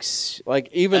Matrix, like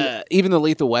even even the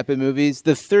Lethal Weapon movies.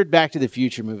 The third Back to the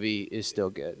Future movie is still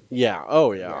good. yeah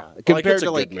oh yeah Like, Compared it's a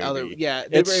to good other, movie. they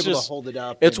It's were able just- to hold it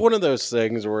up. It's and- one of those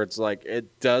things where it's like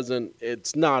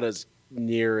it's not as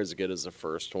near as good as the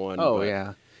first one. Oh but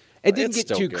yeah, It didn't It's get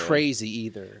still too good. crazy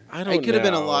either. I don't It could have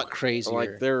been a know. lot crazier.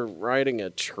 Like they're riding a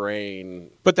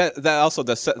train. But that also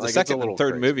the Like, it's a second little and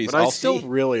third crazy. movies but I also. still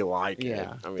really like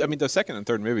Yeah. it. I mean, the second and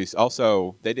third movies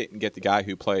also they didn't get the guy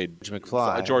who played George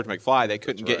McFly. George McFly. They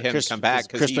couldn't get him to come back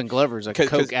Crispin Glover's a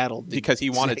coke-addled because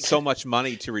he wanted so much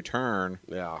money to return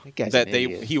yeah. That guy's that an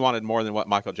idiot. he wanted more than what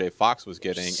Michael J. Fox was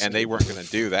getting, and they weren't going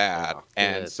to do that.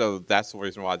 And Good. so that's the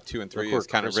reason why 2 and 3 Look where is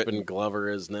kind of Crispin written. Glover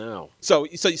is now. So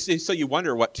you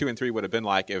wonder what 2 and 3 would have been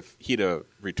like if he'd have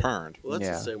returned. Well, that's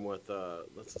Yeah. the same with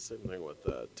that's the same thing with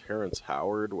Terrence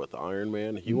Howard with Iron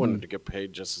Man. He wanted to get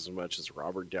paid just as much as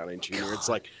Robert Downey Jr. It's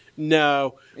like,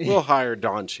 no, we'll hire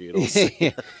Don Cheadle.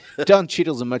 Don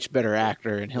Cheadle's a much better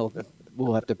actor, and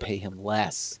we'll have to pay him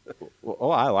less.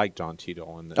 Well, I like Don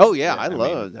Cheadle. Oh, yeah, I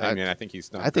love- I mean, I think he's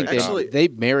done. I think a great job. Actually, they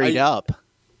married up.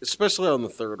 Especially on the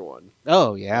third one.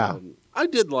 Oh yeah. I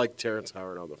did like Terrence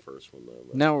Howard on the first one though.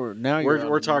 But Now you're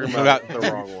we're talking about the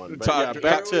wrong one. But yeah,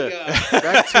 back to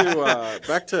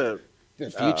the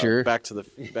future. Back to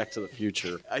the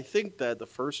Future. I think that the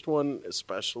first one,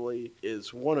 especially,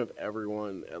 is one of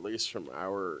everyone, at least from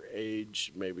our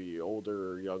age, maybe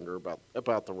older or younger, about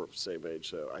the same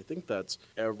age. So I think that's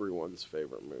everyone's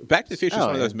favorite movie. Back to the Future is Oh,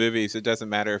 one of yeah. those movies. It doesn't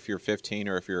matter if you're 15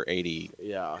 or if you're 80.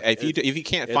 Yeah. If you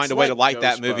can't It's find a way to like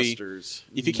that movie, Ghostbusters.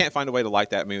 if you can't find a way to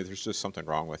like that movie, there's just something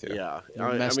wrong with you. Yeah, You're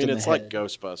I messed mean in it's the like head.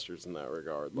 Ghostbusters in that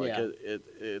regard. Like Yeah.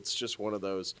 it's just one of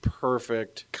those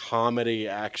perfect comedy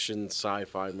action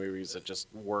sci-fi movies that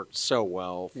just work so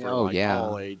well for Oh, like yeah.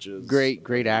 all ages. Great I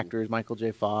mean, actors, Michael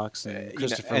J. Fox and You know,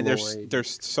 Christopher and Lloyd.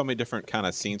 there's so many different kind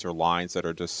of scenes or lines that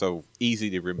are just so easy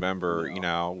to remember. Yeah. You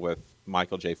know, with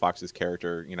Michael J. Fox's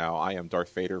character, you know, I am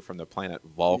Darth Vader from the planet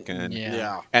Vulcan. Yeah.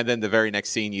 Yeah. And then the very next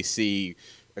scene, you see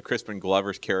Crispin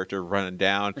Glover's character running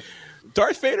down.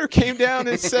 Darth Vader came down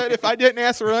and said, "If I didn't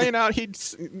ask Aurelian out, he'd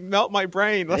melt my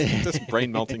brain." Let's keep this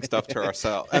brain melting stuff to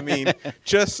ourselves. I mean,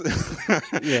 just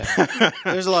Yeah.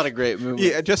 There's a lot of great movies.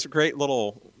 yeah, just great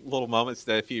little moments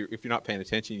that if you're not paying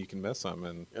attention, you can miss them.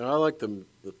 And And I like the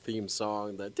theme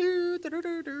song that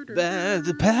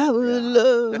The power of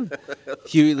love.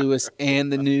 Huey Lewis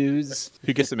and the News.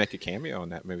 who gets to make a cameo in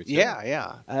that movie? Too? Yeah,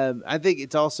 yeah. I think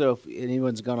it's also, if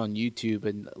anyone's gone on YouTube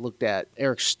and looked at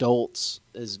Eric Stoltz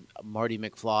as Marty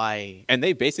McFly. And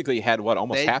they basically had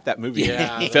almost They- half that movie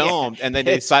Yeah. filmed, and then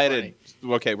they It's decided,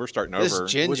 okay, we're starting This over.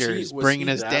 ginger is bringing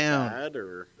us down.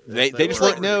 They just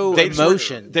like no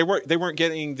emotion. They weren't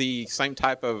getting the same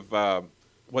type of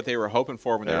what they were hoping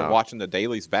for when they Yeah. were watching the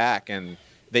dailies back, and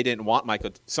they didn't want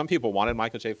Michael. Some people wanted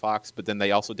Michael J. Fox, but then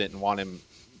they also didn't want him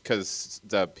because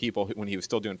the people when he was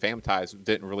still doing Family Ties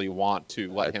didn't really want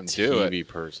to let him do it. TV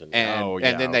person.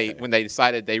 And then when they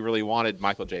decided they really wanted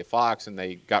Michael J. Fox and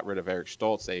they got rid of Eric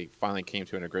Stoltz, they finally came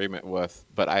to an agreement with.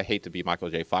 But I hate to be Michael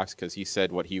J. Fox because he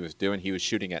said what he was doing. He was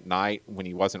shooting at night when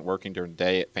he wasn't working during the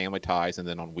day at Family Ties and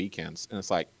then on weekends. And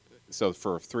it's like, so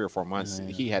for 3 or 4 months,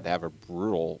 he had to have a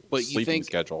brutal But you sleeping think,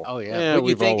 schedule. Oh yeah, Yeah, but you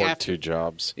we've all think worked after, 2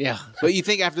 jobs. yeah, but you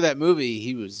think after that movie,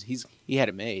 he had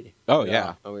it made. Oh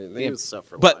yeah. I mean, Yeah. they was set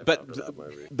for But life after that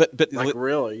movie. but Like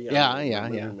really? Yeah, I mean, yeah, the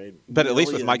movie yeah. made But at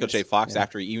least with Michael J. millions. Fox,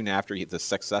 Yeah. even after the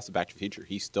success of Back to the Future,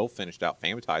 he still finished out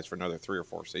Family Ties for another 3 or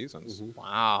 4 seasons.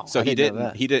 Wow. So I he didn't know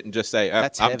didn't. that. He didn't just say,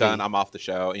 That's "I'm heavy. done. I'm off the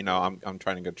show." You know, I'm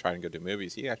trying to go do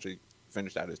movies. He actually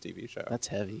finished out his TV show. That's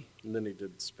heavy. And then he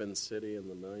did Spin City in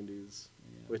the 90s,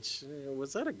 which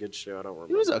was that a good show? I don't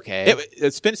remember. It was okay.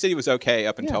 Spin City was okay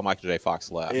up until Yeah. Michael J.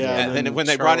 Fox left. Yeah, and and then when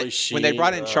they Charlie brought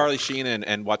in Sheen, Charlie Sheen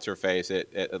and what's her face,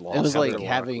 it lost. It was like something.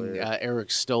 having clear. Eric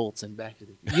Stoltz in Back to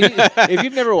the. If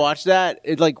you've never watched that,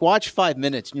 watch 5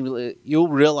 minutes and you'll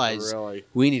realize Really?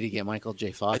 we need to get Michael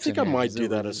J. Fox. I think in I here, might 'cause do it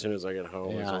that was- as soon as I get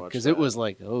home. Yeah, because it was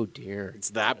like, oh dear,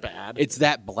 It's that bad. it's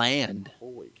that bland.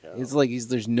 Holy cow! It's like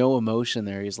there's no emotion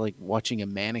there. He's like watching a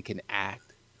mannequin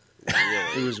act.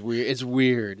 It was weird. It's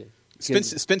weird.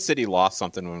 Spin City lost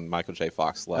something when Michael J.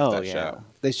 Fox left Oh that yeah, show.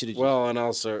 they should have. Well, and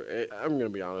also, I'm going to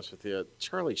be honest with you.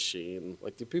 Charlie Sheen,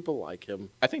 like, do people like him?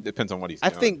 I think it depends on what he's I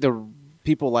doing. think the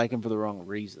people like him for the wrong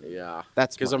reason. Yeah,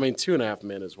 That's because my- I mean, 2.5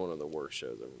 Men is one of the worst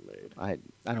shows ever made.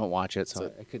 I don't watch it, so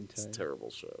It's I couldn't It's tell. a you. terrible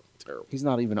show. Terrible. He's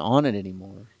not even on it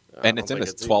anymore. I and don't it's in think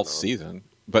its even 12th on. season.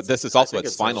 But this is I also think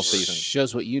its it's final on- season.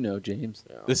 Shows what you know, James.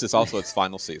 Yeah. This is also its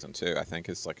final season too. I think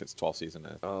it's like its 12th season.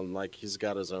 Like he's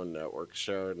got his own network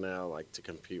show now, like to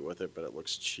compete with it, but it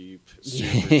looks cheap,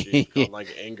 super cheap, called like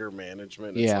Anger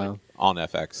Management. It's Yeah. like, On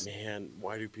FX. man,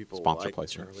 why do people Sponsor like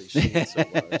placement. Charlie Sheen so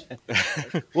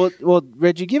much? Well,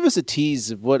 Reggie, give us a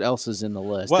tease of what else is in the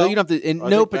list. Well, No, you don't have to. In I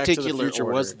no think Back to the particular Future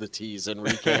order. was the tease and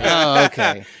recap. Oh,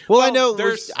 okay. Well, I Well,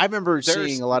 know. I remember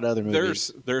seeing a lot of other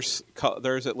movies. There's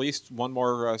at least one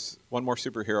more one more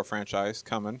superhero franchise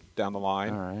coming down the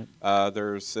line. All right.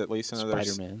 There's at least another.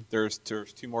 Spider-Man. There's two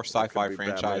more sci-fi Could be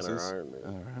Batman or franchises. Iron Man.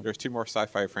 All right. There's 2 more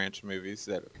sci-fi French movies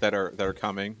that are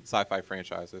coming. Sci-fi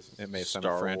franchises. It may have sounded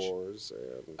Star French. Wars.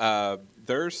 And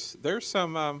There's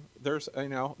some there's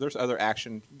there's other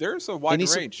action. There's a wide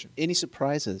range. Any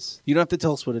surprises? You don't have to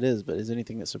tell us what it is, but is there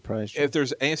anything that surprised you? If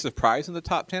there's any surprise in the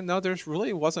top 10, no, there's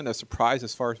really wasn't a surprise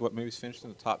as far as what movies finished in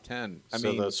the top 10. I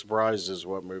mean, the surprise is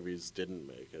what movies didn't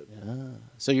make it.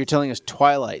 So you're telling us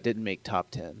Twilight didn't make top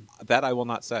 10? that I will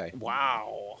not say.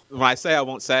 Wow. When I say I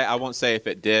won't say if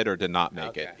it did or did not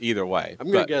make it. Either way. I'm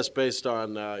going But- to guess based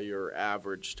on your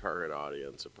average target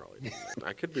audience, it probably didn't.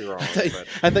 I could be wrong, but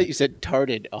I thought you said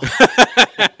tarted.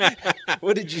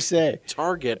 What did you say?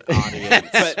 target audience.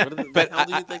 What the hell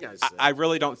do you think I said? I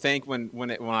really don't think when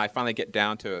I finally get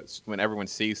down to it, when everyone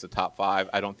sees the top 5,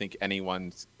 I don't think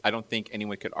anyone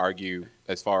could argue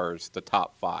as far as the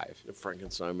top 5. Did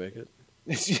Frankenstein make it?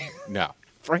 No.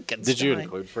 Frankenstein. Did you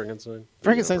include Frankenstein?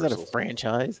 Frankenstein's not a Universal.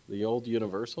 franchise. The old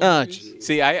Universal? Oh, movies? gee.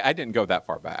 See, I didn't go that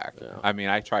far back. Yeah. I mean,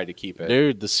 I tried to keep it.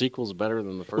 Dude, the sequel's better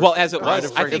than the first. Well, one. as it Bride was,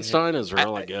 of I think- Frankenstein is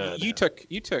really good. You took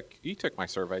my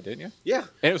survey, didn't you? Yeah.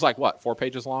 And it was like what, 4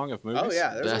 pages long of movies? Oh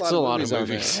yeah, there's That's a lot of movies.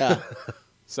 movies. On there. Yeah.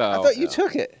 So I thought you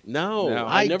took it. No, No.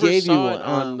 I I never gave you saw one. it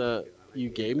on the. You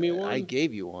gave me one. I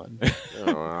gave you one.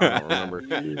 Oh, I don't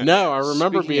remember. No, I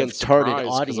remember Speaking being of tarted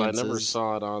surprised because I never audiences.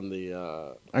 saw it on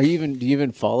the Do you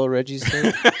even follow Reggie's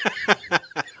thing?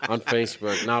 on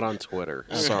Facebook, not on Twitter.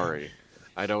 Sorry,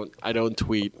 I don't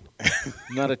tweet.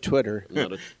 Not a Twitter.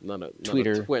 Not a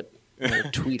Tweeter. twit. Not a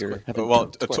tweeter. Have a well,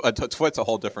 twit. Twit's a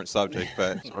whole different subject,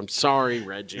 but I'm sorry,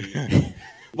 Reggie.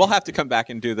 we'll have to come back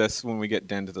and do this when we get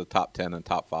into the top 10 and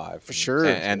top 5. For sure.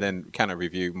 And then kind of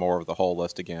review more of the whole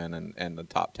list again and the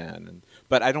top 10.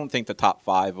 But I don't think the top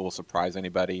 5 will surprise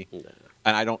anybody. Nah.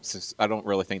 And I don't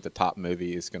really think the top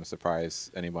movie is going to surprise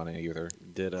anybody either.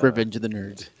 Did Revenge of the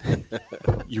Nerds.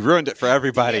 You ruined it for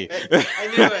everybody.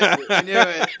 I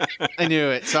knew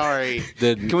it. Sorry.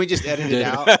 Did Can we just edit it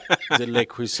out? did Le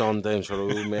Cuisson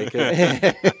Dangereux make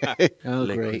it? Oh,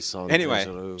 Le great. Cuisson Anyway,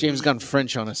 Dangereux. James gone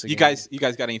French on us again. You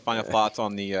guys got any final thoughts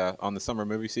on the summer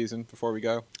movie season before we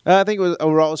go? I think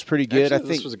overall it was pretty good. Actually, I think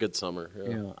this was a good summer.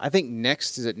 Yeah. I think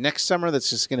next summer that's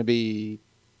just going to be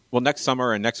Well, next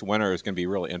summer and next winter is going to be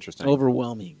really interesting.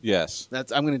 overwhelming. Yes.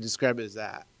 I'm going to describe it as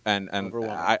that. And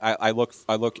Overwhelming. I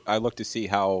look to see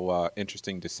how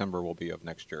interesting December will be of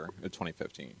next year,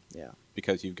 2015. Yeah.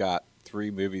 Because you've got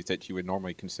 3 movies that you would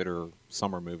normally consider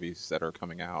summer movies that are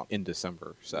coming out in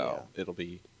December. So it'll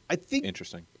be I think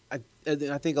interesting. I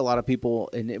think a lot of people,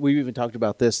 and we've even talked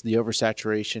about this, the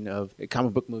oversaturation of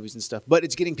comic book movies and stuff, but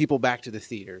it's getting people back to the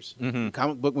theaters.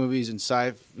 Comic book movies and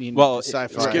Well,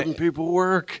 sci-fi. It's giving people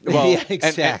work. Well, Yeah,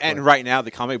 exactly. and right now,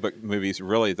 the comic book movies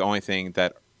really the only thing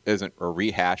that isn't a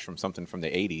rehash from something from the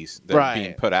 80s that's Right.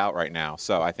 being put out right now.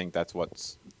 So I think that's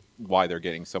why they're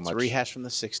getting so It's much. a rehash from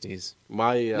the 60s.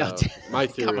 My No, my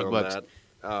theory comic on books.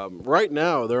 that. Right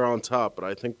now, they're on top, but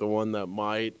I think the one that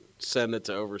might send it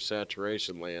to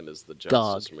oversaturation land is the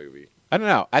Justice movie. I don't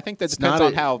know. I think that It's depends not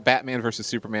on a- how Batman versus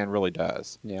Superman really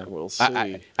does. Yeah. We'll see.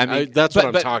 I mean, that's what but-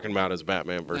 I'm but- talking about is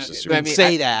Batman versus I Superman. mean,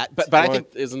 Say that. But I Well,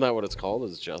 think isn't that what it's called?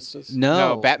 Is Justice?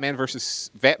 No. Batman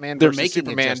versus They're versus making it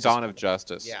Superman: Justice. Dawn of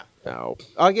Justice. Yeah. No.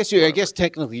 I guess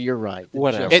technically you're right. The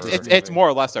Whatever. Justice It's movie. more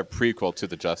or less a prequel to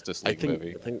the Justice League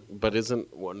movie. But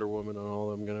isn't Wonder Woman and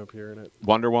all of them going to appear in it?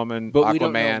 Wonder Woman, But we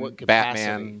don't know Aquaman, what capacity.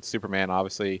 Batman, Superman,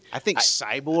 obviously. I think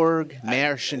Cyborg,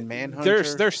 Martian Manhunter.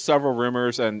 There's several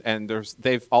rumors, and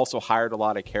they've also hired a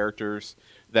lot of characters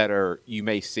that you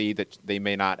may see that they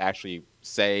may not actually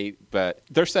say, but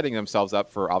they're setting themselves up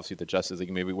for obviously the Justice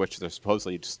League movie, which they're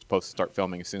supposedly just supposed to start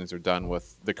filming as soon as they're done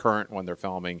with the current one they're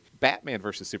filming. Batman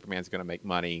versus Superman is going to make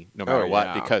money no matter what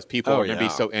yeah. because people Oh, are going to yeah.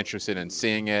 be so interested in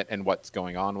seeing it and what's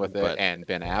going on with it But- and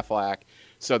Ben Affleck.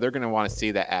 So they're going to want to see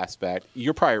that aspect.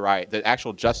 You're probably right. The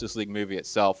actual Justice League movie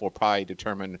itself will probably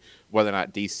determine whether or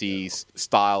not DC's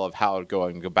style of how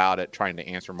going about it, trying to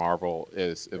answer Marvel,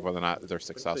 is whether or not they're They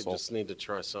successful. just need to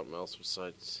try something else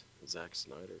besides Zack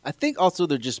Snyder. I think also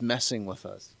they're just messing with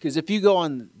us because if you go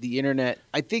on the internet,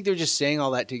 I think they're just saying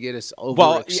all that to get us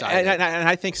overexcited. And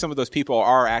I think some of those people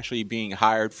are actually being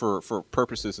hired for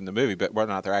purposes in the movie, but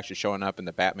whether or not they're actually showing up in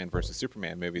the Batman versus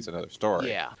Superman movie is another story.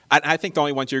 Yeah. I think the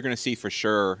only ones you're going to see for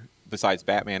sure, besides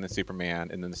Batman and Superman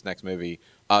in this next movie,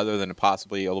 other than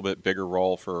possibly a little bit bigger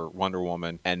role for Wonder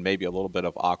Woman and maybe a little bit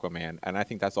of Aquaman, and I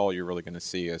think that's all you're really going to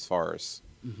see as far as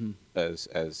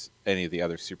as any of the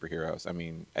other superheroes. I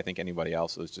mean, I think anybody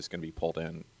else is just going to be pulled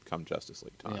in come Justice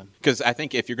League Yeah. time. Because I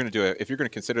think if you're going to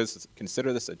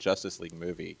consider this a Justice League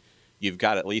movie, you've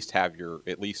got to at least have your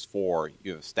at least 4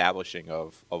 establishing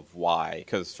of why.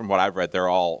 Because from what I've read, they're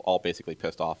all basically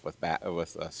pissed off with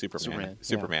Superman.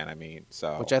 Superman, I mean,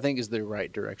 so which I think is the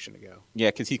right direction to go. Yeah,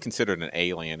 because he's considered an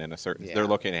alien in a certain. Yeah. They're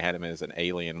looking at him as an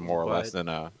alien more or less than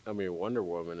a. I mean, Wonder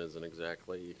Woman isn't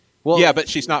exactly. Well, yeah, but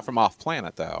she's not from off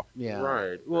planet though. Yeah,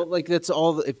 Right. Well, like that's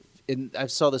all. And I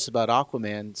saw this about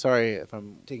Aquaman. Sorry if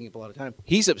I'm taking up a lot of time.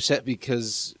 He's upset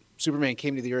because Superman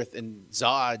came to the Earth and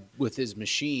Zod, with his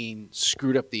machine,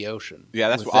 screwed up the ocean. Yeah,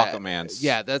 that's what Aquaman's.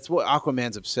 Yeah, that's what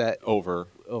Aquaman's upset over.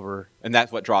 And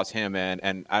that's what draws him in.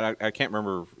 And I can't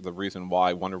remember the reason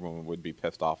why Wonder Woman would be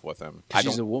pissed off with him.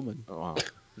 She's a woman. Oh, wow.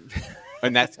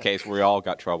 In that case, we all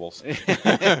got troubles.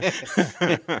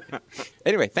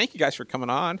 Anyway, thank you guys for coming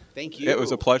on. Thank you. It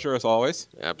was a pleasure as always.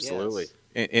 Absolutely. Yes.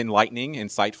 Enlightening,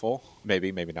 insightful,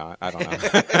 maybe not. I don't know.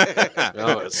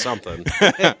 No, it's something.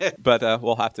 But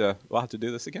we'll have to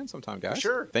do this again sometime, guys.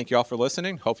 Sure. Thank you all for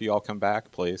listening. Hope you all come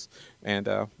back, please, and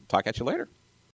talk at you later.